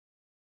madness.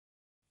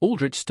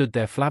 Aldrich stood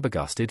there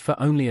flabbergasted for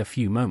only a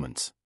few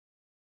moments.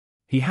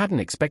 He hadn't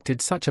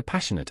expected such a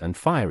passionate and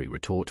fiery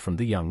retort from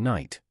the young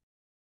knight.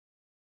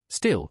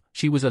 Still,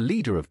 she was a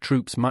leader of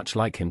troops much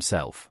like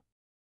himself.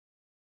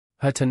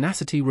 Her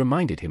tenacity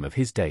reminded him of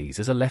his days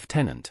as a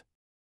lieutenant.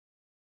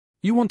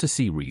 You want to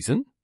see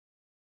reason?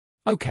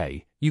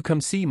 Okay, you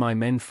come see my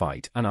men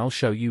fight and I'll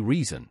show you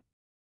reason.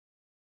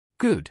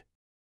 Good.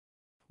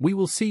 We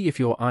will see if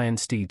your iron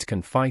steeds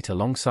can fight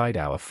alongside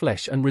our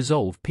flesh and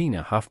resolve,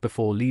 Pina huffed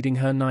before leading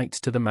her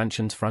knights to the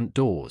mansion's front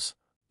doors,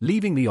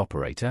 leaving the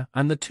operator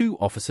and the two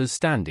officers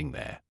standing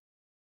there.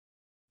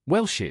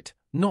 Well shit,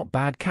 not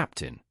bad,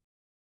 Captain.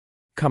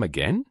 Come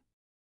again?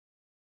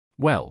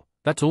 Well,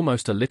 that's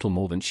almost a little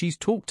more than she's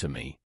talked to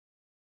me.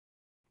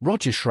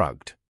 Roger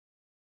shrugged.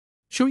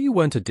 Sure you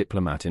weren't a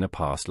diplomat in a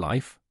past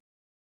life?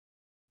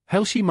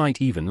 Hell, she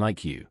might even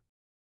like you.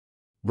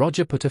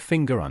 Roger put a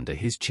finger under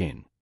his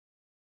chin.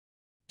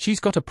 She's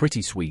got a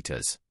pretty sweet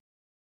as.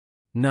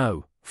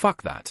 No,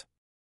 fuck that.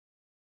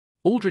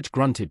 Aldrich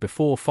grunted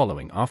before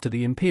following after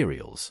the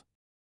Imperials.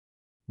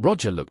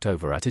 Roger looked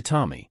over at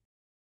Itami.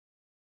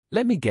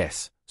 Let me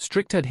guess,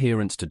 strict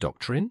adherence to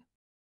doctrine?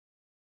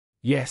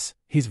 Yes,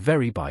 he's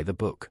very by the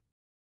book.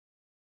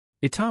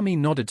 Itami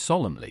nodded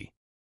solemnly.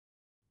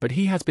 But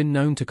he has been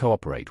known to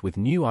cooperate with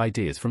new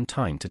ideas from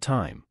time to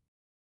time.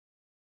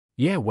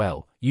 Yeah,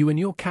 well, you and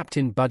your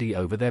captain buddy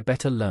over there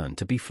better learn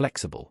to be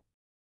flexible.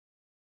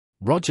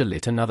 Roger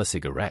lit another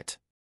cigarette.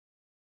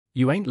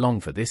 You ain't long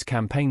for this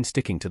campaign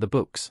sticking to the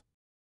books.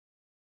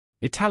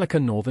 Italica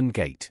Northern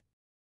Gate.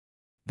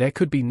 There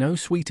could be no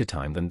sweeter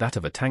time than that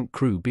of a tank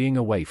crew being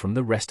away from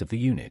the rest of the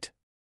unit.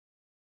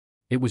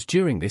 It was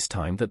during this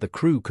time that the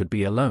crew could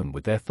be alone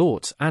with their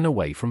thoughts and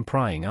away from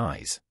prying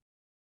eyes.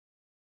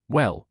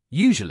 Well,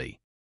 usually.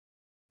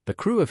 The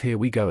crew of Here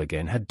We Go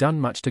Again had done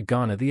much to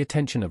garner the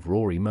attention of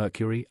Rory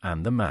Mercury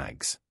and the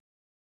Mags.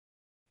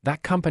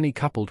 That company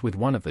coupled with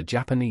one of the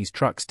Japanese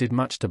trucks did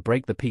much to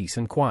break the peace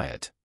and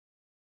quiet.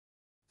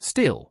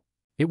 Still,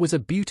 it was a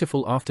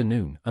beautiful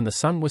afternoon and the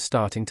sun was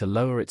starting to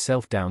lower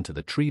itself down to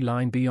the tree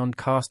line beyond,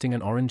 casting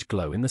an orange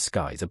glow in the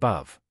skies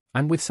above,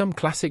 and with some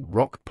classic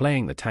rock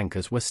playing, the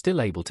tankers were still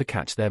able to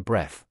catch their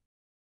breath.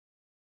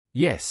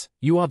 "Yes,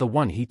 you are the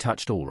one he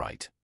touched, all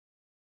right."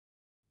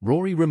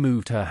 Rory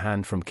removed her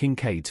hand from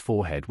Kincaid's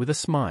forehead with a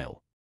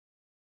smile.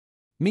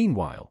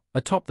 Meanwhile,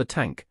 atop the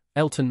tank,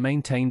 Elton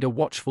maintained a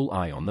watchful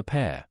eye on the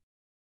pair.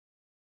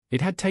 It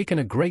had taken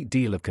a great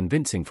deal of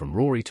convincing from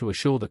Rory to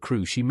assure the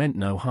crew she meant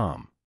no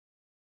harm.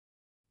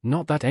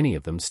 Not that any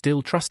of them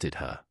still trusted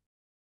her.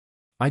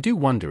 "I do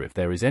wonder if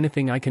there is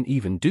anything I can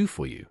even do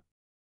for you."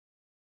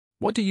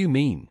 "What do you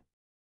mean?"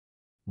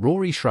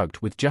 Rory shrugged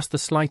with just the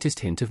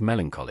slightest hint of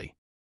melancholy.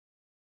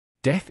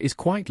 "Death is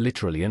quite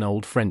literally an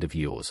old friend of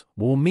yours,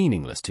 war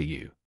meaningless to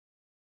you.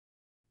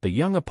 The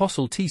young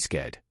apostle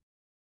T-scared.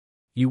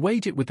 You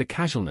wage it with the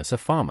casualness a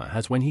farmer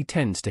has when he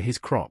tends to his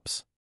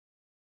crops.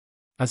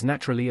 As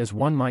naturally as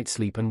one might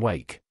sleep and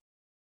wake.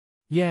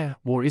 Yeah,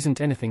 war isn't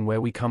anything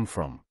where we come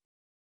from."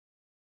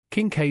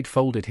 Kincaid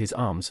folded his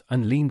arms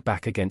and leaned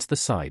back against the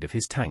side of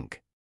his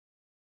tank.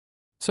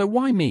 "So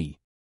why me?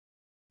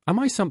 Am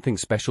I something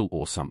special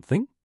or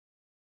something?"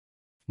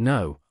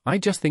 "No, I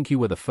just think you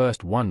were the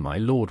first one my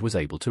lord was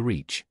able to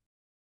reach."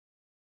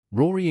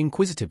 Rory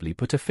inquisitively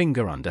put a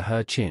finger under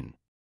her chin.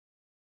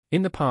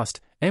 "In the past,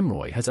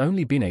 Emroy has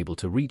only been able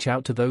to reach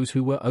out to those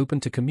who were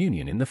open to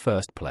communion in the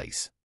first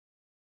place."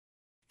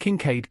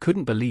 Kincaid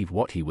couldn't believe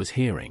what he was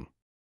hearing.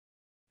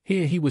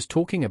 Here he was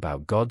talking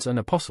about gods and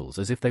apostles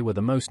as if they were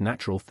the most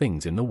natural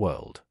things in the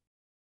world.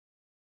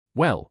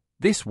 "Well,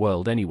 this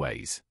world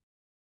anyways.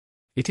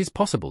 It is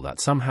possible that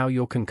somehow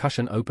your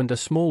concussion opened a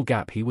small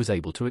gap he was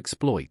able to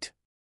exploit."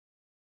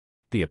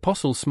 The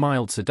apostle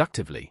smiled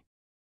seductively.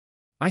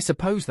 "I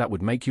suppose that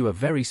would make you a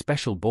very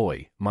special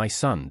boy, my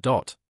son.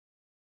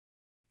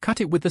 Cut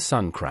it with the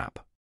sun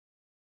crap."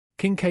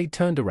 Kincaid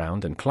turned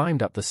around and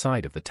climbed up the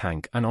side of the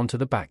tank and onto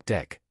the back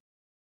deck.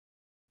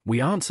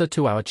 "We answer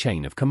to our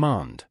chain of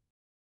command.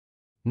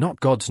 Not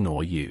gods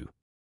nor you."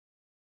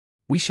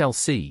 "We shall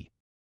see."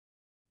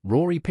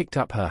 Rory picked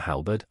up her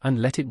halberd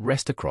and let it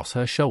rest across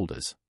her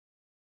shoulders.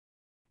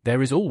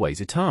 "There is always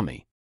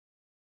Itami."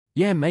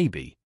 "Yeah,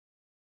 maybe.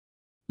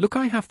 Look,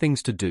 I have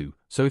things to do,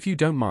 so if you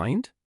don't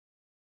mind."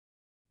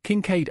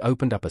 Kincaid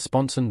opened up a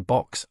sponson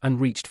box and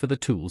reached for the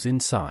tools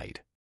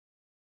inside.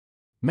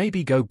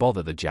 "Maybe go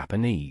bother the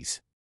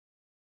Japanese."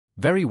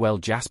 "Very well,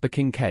 Jasper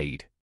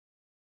Kincaid."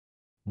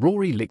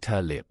 Rory licked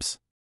her lips.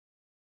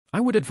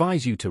 "I would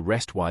advise you to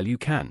rest while you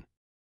can.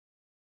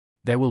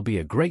 There will be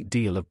a great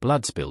deal of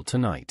blood spilled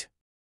tonight."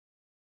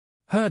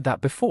 "Heard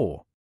that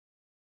before."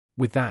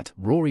 With that,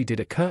 Rory did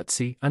a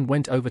curtsy and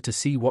went over to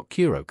see what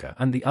Kuroka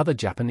and the other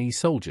Japanese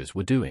soldiers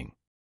were doing.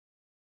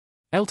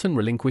 Elton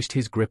relinquished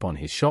his grip on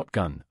his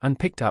shotgun and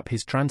picked up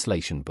his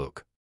translation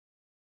book.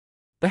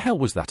 "The hell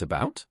was that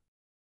about?"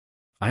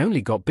 "I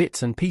only got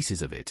bits and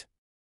pieces of it."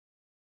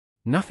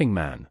 "Nothing,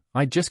 man,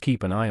 I'd just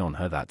keep an eye on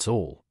her, that's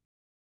all."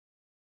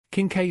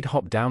 Kincaid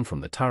hopped down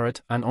from the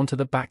turret and onto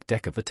the back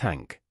deck of the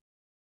tank.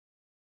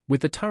 With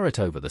the turret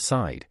over the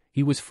side,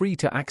 he was free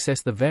to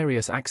access the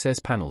various access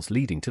panels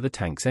leading to the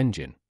tank's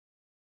engine.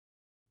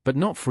 But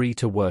not free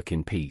to work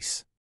in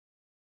peace.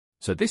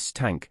 "So this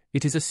tank,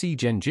 it is a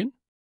siege engine?"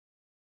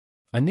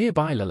 A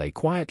nearby Lele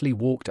quietly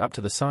walked up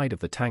to the side of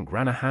the tank,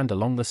 ran a hand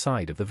along the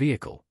side of the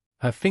vehicle,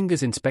 her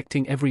fingers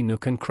inspecting every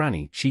nook and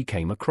cranny she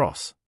came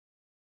across.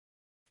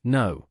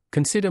 "No,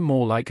 consider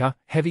more like a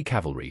heavy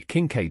cavalry."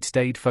 Kincaid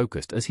stayed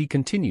focused as he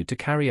continued to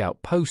carry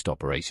out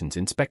post-operations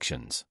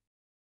inspections.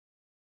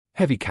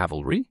 "Heavy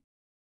cavalry?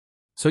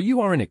 So you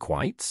are in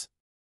equites?"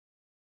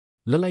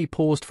 Lele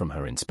paused from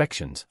her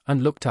inspections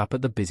and looked up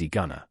at the busy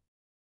gunner.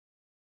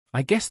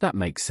 "I guess that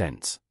makes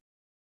sense."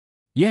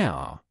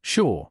 "Yeah,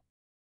 sure."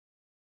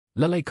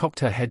 Lele cocked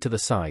her head to the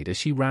side as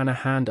she ran a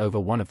hand over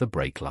one of the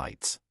brake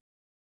lights.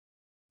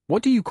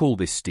 "What do you call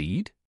this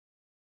steed?"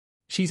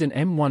 "She's an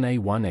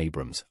M1A1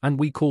 Abrams, and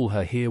we call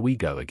her Here We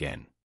Go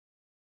Again."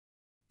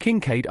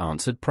 Kincaid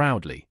answered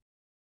proudly.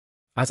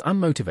 As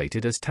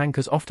unmotivated as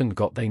tankers often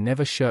got, they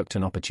never shirked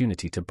an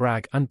opportunity to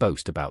brag and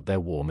boast about their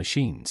war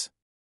machines.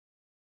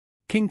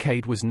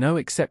 Kincaid was no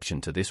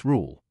exception to this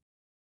rule.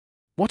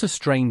 "What a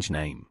strange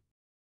name."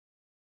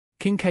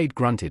 Kincaid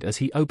grunted as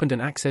he opened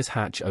an access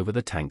hatch over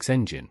the tank's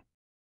engine.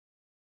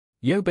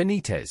 "Yo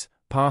Benitez,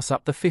 pass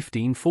up the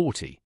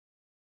 1540.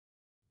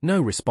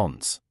 No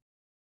response.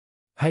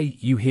 "Hey,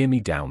 you hear me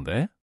down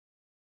there?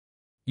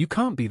 You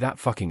can't be that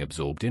fucking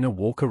absorbed in a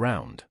walk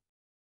around."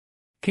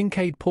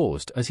 Kincaid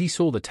paused as he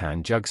saw the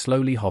tan jug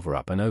slowly hover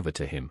up and over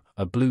to him,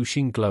 a blue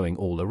sheen glowing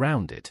all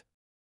around it.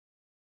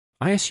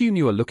 "I assume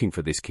you are looking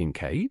for this,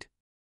 Kincaid?"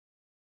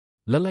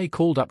 Lele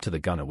called up to the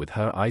gunner with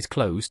her eyes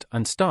closed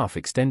and staff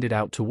extended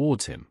out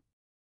towards him.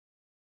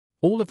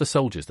 All of the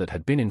soldiers that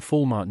had been in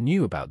Falmouth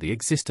knew about the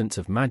existence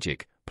of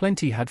magic,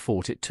 plenty had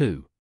fought it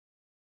too.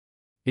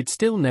 It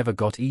still never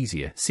got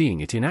easier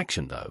seeing it in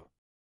action though.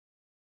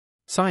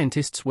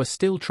 Scientists were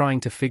still trying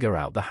to figure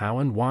out the how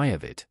and why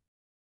of it.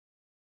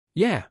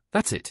 Yeah,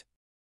 that's it.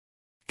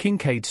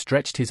 Kincaid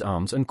stretched his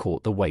arms and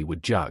caught the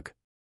wayward jug.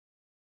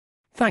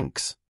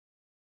 Thanks.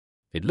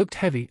 It looked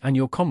heavy and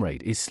your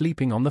comrade is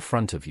sleeping on the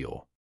front of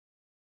your...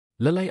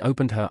 Lele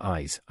opened her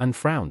eyes and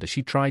frowned as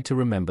she tried to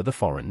remember the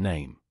foreign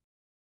name.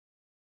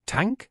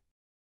 Tank?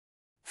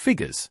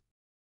 Figures.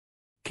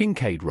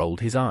 Kincaid rolled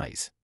his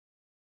eyes.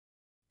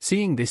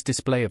 Seeing this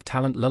display of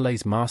talent,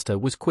 Lele's master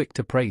was quick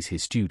to praise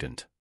his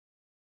student.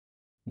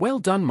 Well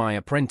done, my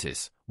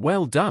apprentice,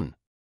 well done.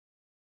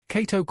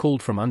 Cato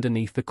called from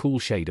underneath the cool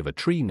shade of a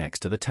tree next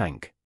to the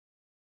tank.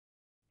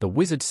 The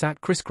wizard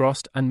sat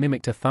crisscrossed and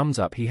mimicked a thumbs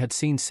up he had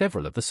seen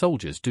several of the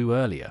soldiers do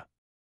earlier.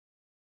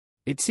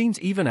 It seems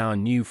even our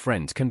new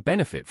friends can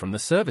benefit from the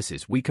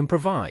services we can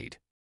provide.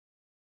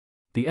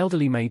 The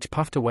elderly mage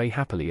puffed away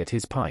happily at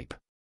his pipe.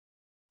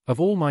 Of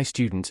all my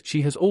students,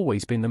 she has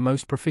always been the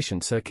most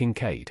proficient, Sir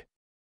Kincaid.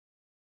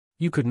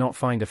 You could not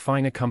find a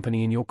finer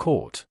company in your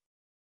court.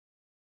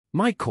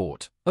 My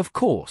court, of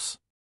course.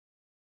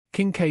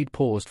 Kincaid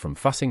paused from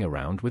fussing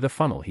around with a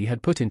funnel he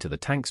had put into the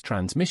tank's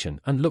transmission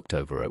and looked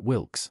over at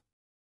Wilkes.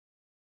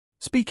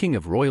 Speaking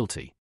of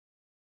royalty,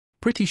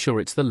 pretty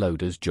sure it's the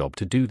loader's job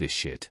to do this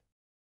shit.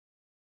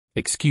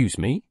 Excuse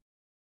me?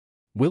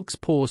 Wilkes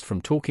paused from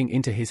talking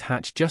into his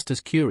hatch just as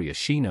curious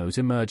Shinos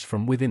emerged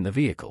from within the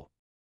vehicle.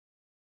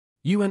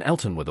 You and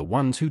Elton were the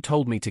ones who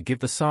told me to give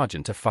the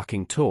sergeant a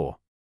fucking tour.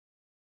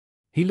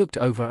 He looked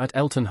over at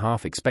Elton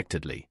half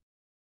expectedly.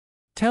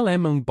 Tell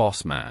him,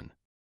 boss man.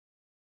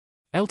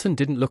 Elton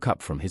didn't look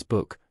up from his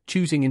book,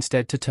 choosing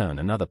instead to turn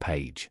another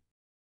page.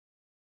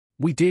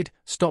 We did,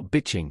 stop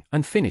bitching,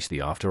 and finish the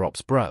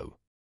after-ops, bro.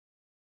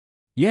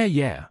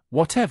 Yeah,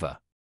 whatever.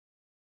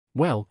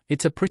 Well,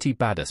 it's a pretty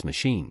badass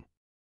machine.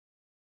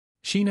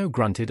 Shino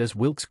grunted as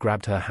Wilkes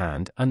grabbed her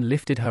hand and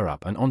lifted her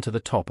up and onto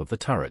the top of the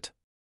turret.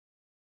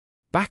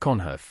 Back on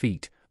her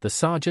feet, the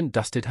sergeant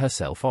dusted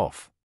herself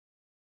off.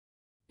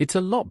 It's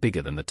a lot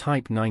bigger than the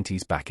Type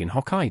 90s back in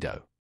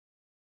Hokkaido.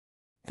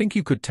 Think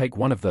you could take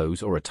one of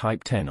those or a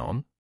Type 10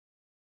 on?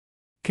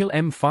 Kill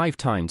M 5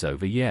 times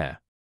over, yeah.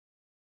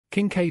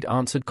 Kincaid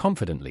answered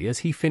confidently as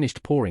he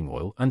finished pouring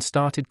oil and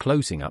started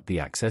closing up the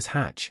access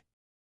hatch.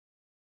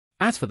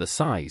 As for the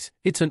size,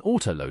 it's an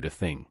autoloader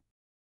thing.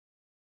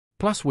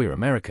 Plus we're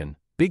American,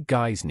 big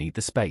guys need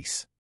the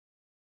space.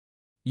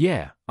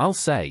 Yeah, I'll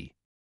say.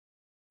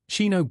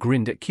 Shino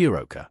grinned at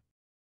Kuroka.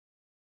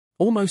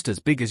 Almost as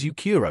big as you,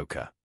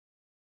 Kuroka.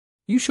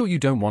 You sure you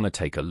don't want to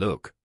take a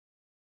look?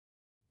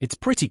 It's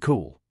pretty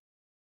cool.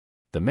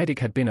 The medic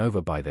had been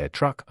over by their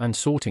truck and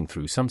sorting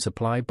through some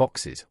supply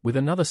boxes with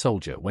another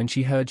soldier when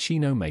she heard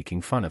Shino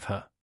making fun of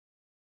her.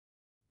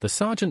 The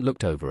sergeant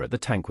looked over at the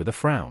tank with a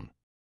frown.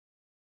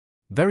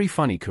 Very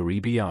funny,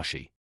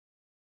 Kuribayashi.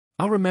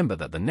 I'll remember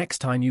that the next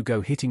time you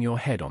go hitting your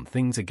head on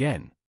things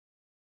again.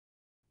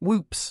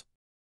 Whoops.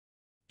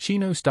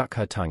 Shino stuck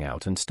her tongue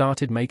out and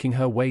started making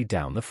her way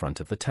down the front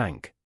of the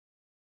tank.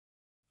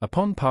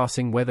 Upon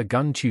passing where the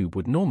gun tube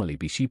would normally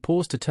be, she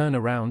paused to turn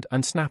around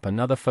and snap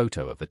another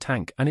photo of the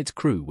tank and its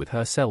crew with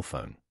her cell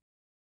phone.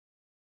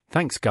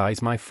 Thanks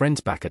guys, my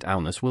friends back at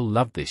Alnus will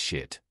love this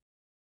shit.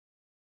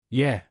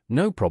 Yeah,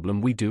 no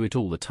problem, we do it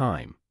all the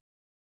time.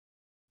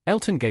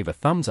 Elton gave a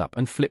thumbs up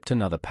and flipped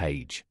another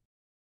page.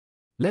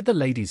 Let the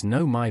ladies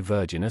know my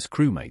Virginus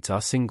crewmates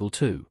are single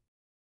too.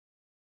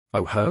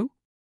 Oh ho?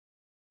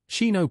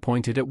 Shino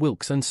pointed at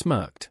Wilkes and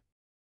smirked.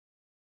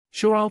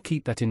 Sure, I'll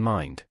keep that in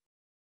mind.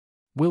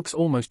 Wilkes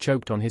almost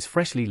choked on his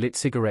freshly lit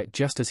cigarette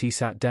just as he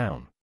sat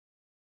down.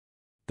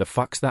 The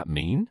fuck's that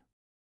mean?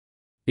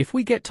 If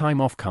we get time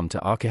off, come to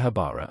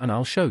Akihabara and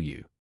I'll show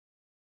you.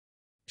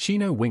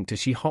 Shino winked as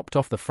she hopped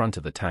off the front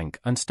of the tank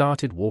and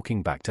started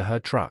walking back to her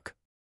truck.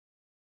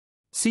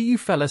 See you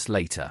fellas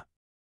later.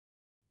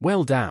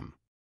 Well, damn.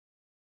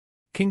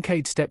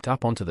 Kincaid stepped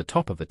up onto the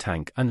top of the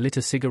tank and lit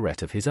a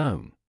cigarette of his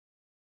own.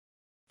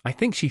 I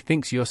think she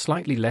thinks you're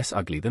slightly less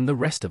ugly than the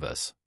rest of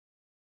us.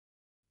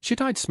 Should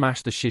I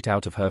smash the shit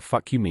out of her,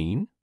 fuck you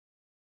mean?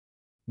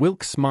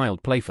 Wilkes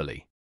smiled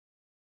playfully.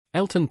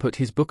 Elton put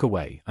his book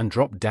away and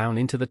dropped down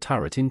into the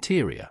turret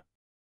interior.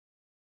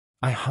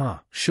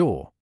 Aha,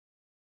 sure.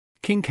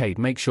 Kincaid,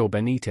 make sure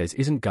Benitez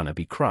isn't gonna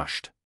be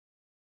crushed.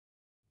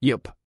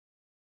 Yup.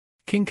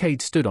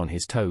 Kincaid stood on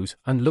his toes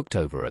and looked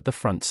over at the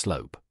front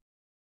slope.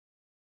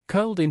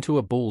 Curled into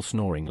a ball,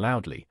 snoring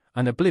loudly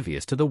and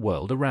oblivious to the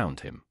world around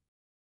him.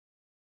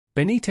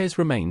 Benitez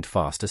remained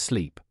fast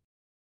asleep.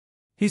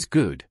 He's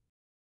good.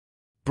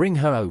 Bring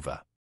her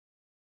over.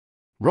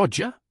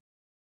 Roger.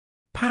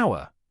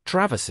 Power,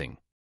 traversing.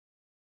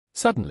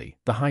 Suddenly,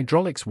 the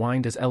hydraulics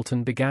whined as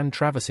Elton began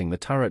traversing the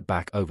turret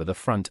back over the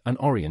front and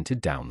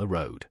oriented down the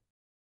road.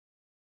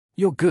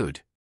 You're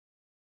good.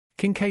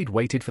 Kincaid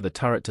waited for the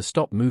turret to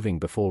stop moving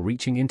before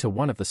reaching into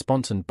one of the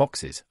sponson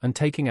boxes and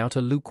taking out a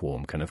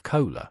lukewarm can of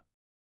cola.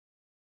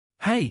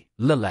 "Hey,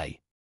 Lele!"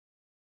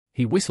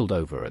 He whistled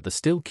over at the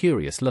still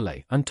curious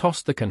Lele and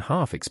tossed the can,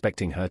 half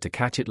expecting her to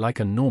catch it like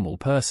a normal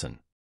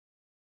person,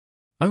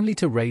 only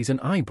to raise an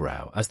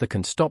eyebrow as the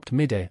can stopped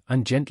midair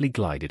and gently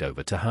glided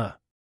over to her.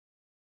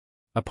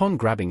 Upon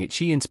grabbing it,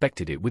 she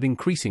inspected it with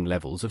increasing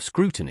levels of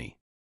scrutiny.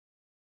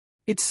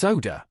 "It's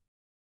soda.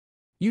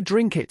 You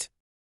drink it."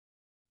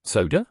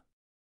 "Soda?"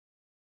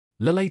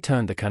 Lele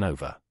turned the can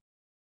over.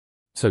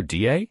 "So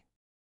DA?"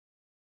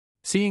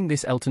 Seeing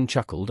this, Elton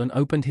chuckled and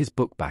opened his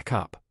book back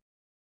up.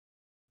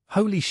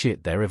 "Holy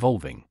shit, they're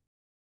evolving.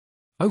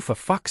 Oh, for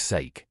fuck's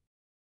sake."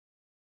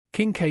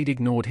 Kincaid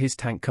ignored his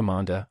tank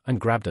commander and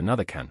grabbed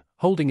another can,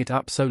 holding it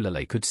up so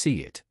Lele could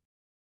see it.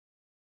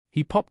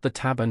 He popped the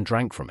tab and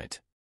drank from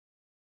it.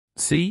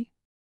 "See?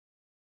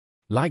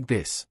 Like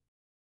this."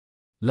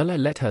 Lele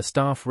let her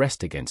staff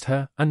rest against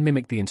her and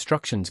mimicked the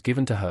instructions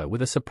given to her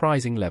with a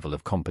surprising level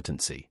of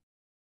competency.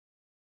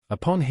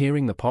 Upon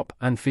hearing the pop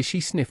and fish,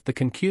 she sniffed the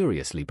can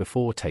curiously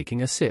before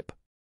taking a sip.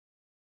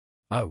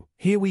 "Oh,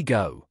 here we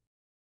go."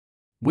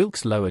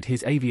 Wilkes lowered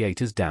his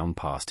aviators down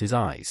past his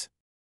eyes.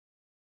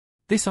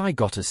 "This I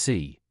gotta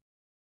see."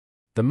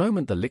 The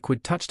moment the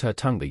liquid touched her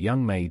tongue, the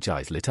young mage's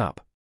eyes lit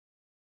up.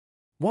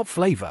 "What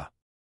flavor?"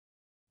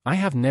 "I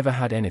have never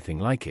had anything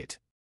like it."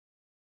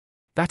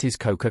 "That is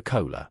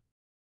Coca-Cola."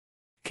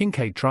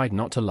 Kincaid tried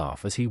not to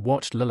laugh as he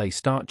watched Lele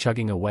start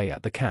chugging away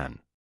at the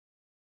can.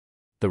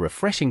 "The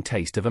refreshing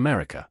taste of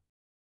America."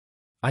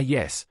 "Ah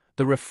yes,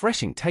 the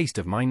refreshing taste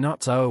of my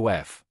nuts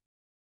OOF."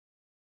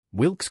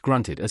 Wilkes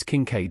grunted as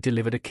Kincaid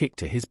delivered a kick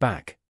to his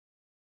back.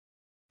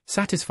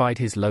 Satisfied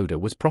his loader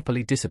was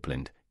properly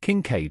disciplined,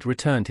 Kincaid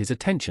returned his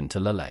attention to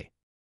Lele.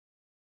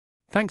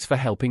 "Thanks for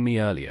helping me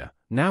earlier,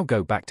 now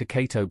go back to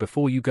Cato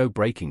before you go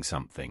breaking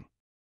something."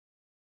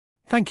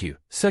 "Thank you,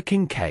 Sir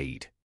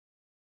Kincaid."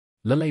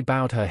 Lele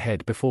bowed her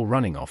head before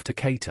running off to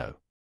Cato.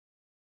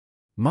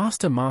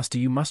 Master,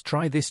 you must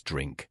try this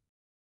drink."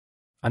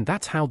 And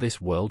that's how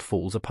this world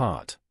falls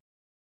apart.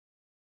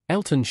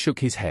 Elton shook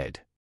his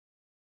head.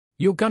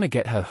 "You're gonna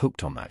get her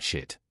hooked on that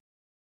shit."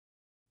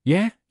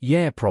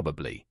 Yeah,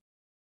 probably."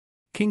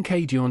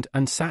 Kincaid yawned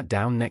and sat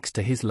down next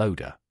to his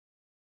loader.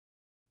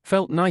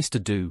 "Felt nice to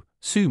do,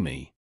 sue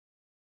me.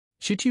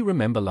 Should you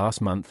remember last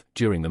month,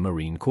 during the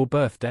Marine Corps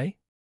birthday?"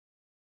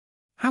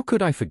 "How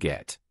could I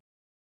forget?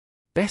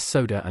 Best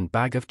soda and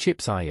bag of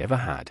chips I ever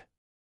had."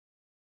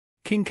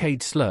 Kincaid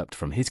slurped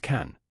from his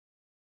can.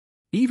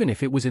 "Even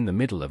if it was in the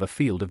middle of a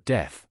field of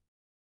death."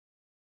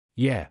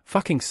 "Yeah,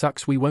 fucking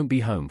sucks we won't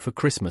be home for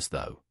Christmas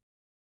though."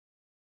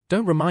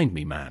 "Don't remind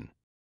me, man."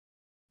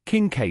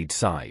 Kincaid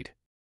sighed.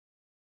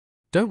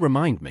 "Don't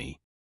remind me."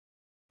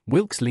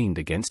 Wilkes leaned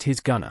against his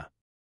gunner.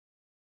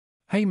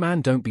 "Hey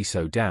man, don't be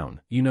so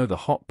down, you know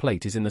the hot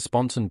plate is in the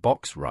sponson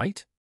box,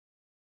 right?"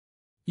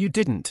 "You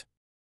didn't."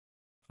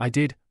 "I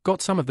did,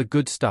 got some of the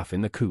good stuff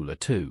in the cooler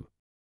too."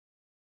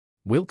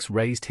 Wilkes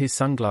raised his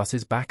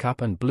sunglasses back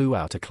up and blew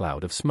out a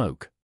cloud of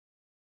smoke.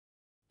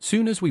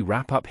 "Soon as we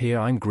wrap up here,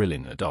 I'm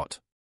grilling a dot."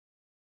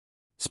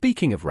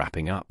 Speaking of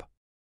wrapping up,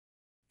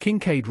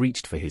 Kincaid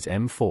reached for his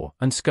M4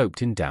 and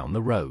scoped in down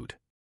the road.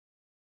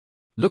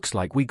 "Looks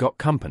like we got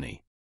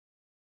company."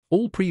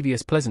 All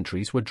previous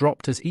pleasantries were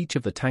dropped as each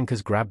of the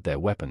tankers grabbed their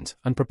weapons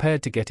and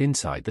prepared to get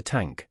inside the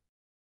tank.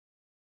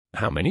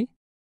 "How many?"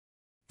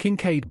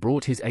 Kincaid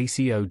brought his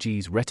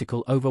ACOG's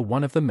reticle over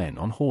one of the men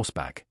on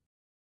horseback.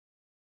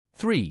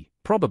 "3,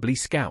 probably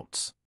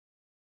scouts."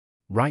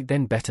 "Right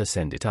then, better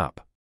send it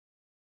up."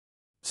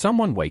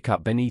 "Someone wake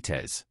up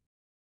Benitez."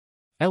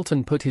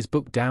 Elton put his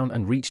book down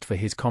and reached for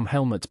his comm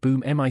helmet's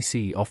boom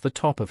mic off the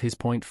top of his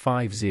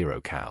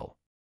 .50 cal.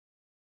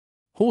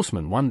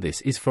 "Horseman 1,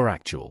 this is for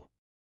actual."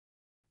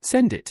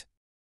 "Send it."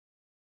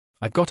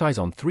 "I've got eyes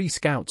on 3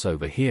 scouts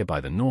over here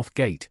by the north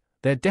gate,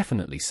 they're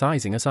definitely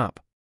sizing us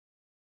up."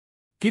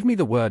 "Give me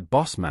the word,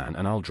 boss man,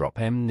 and I'll drop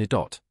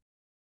Nidot."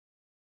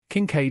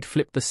 Kincaid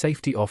flipped the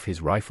safety off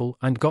his rifle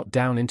and got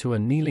down into a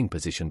kneeling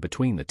position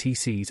between the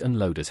TC's and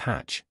loader's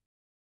hatch.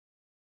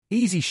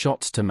 "Easy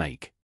shots to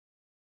make."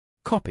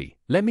 "Copy,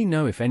 let me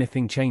know if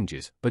anything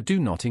changes, but do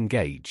not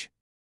engage.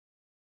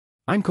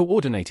 I'm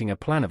coordinating a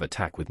plan of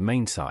attack with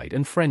mainside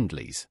and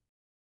friendlies."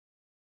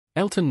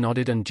 Elton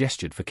nodded and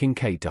gestured for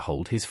Kincaid to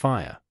hold his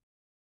fire.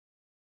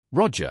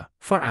 "Roger,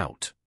 for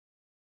out."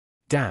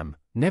 "Damn,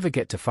 never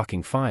get to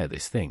fucking fire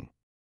this thing."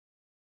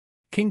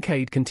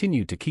 Kincaid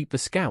continued to keep the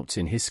scouts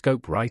in his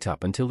scope right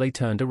up until they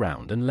turned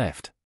around and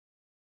left.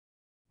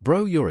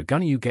 "Bro, you're a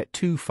gunner, you get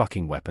 2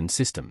 fucking weapon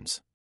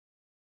systems."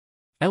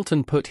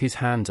 Elton put his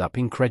hands up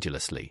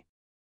incredulously.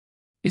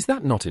 "Is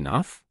that not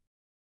enough?"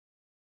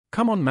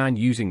 "Come on man,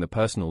 using the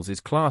personals is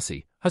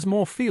classy, has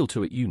more feel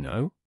to it, you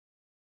know."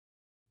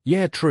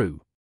 "Yeah,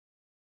 true.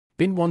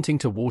 Been wanting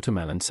to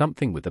watermelon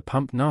something with the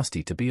pump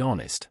nasty, to be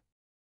honest."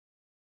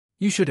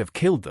 "You should have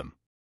killed them.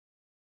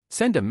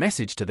 Send a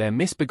message to their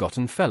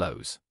misbegotten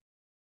fellows."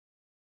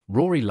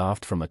 Rory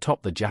laughed from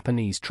atop the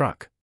Japanese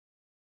truck.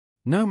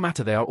 No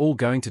matter, they are all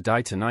going to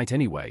die tonight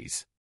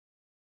anyways.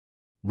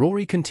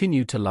 Rory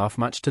continued to laugh,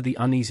 much to the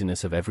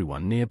uneasiness of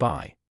everyone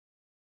nearby.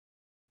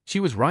 She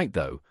was right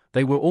though,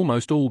 they were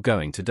almost all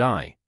going to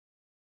die.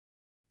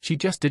 She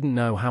just didn't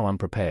know how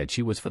unprepared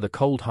she was for the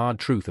cold hard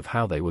truth of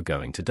how they were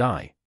going to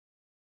die.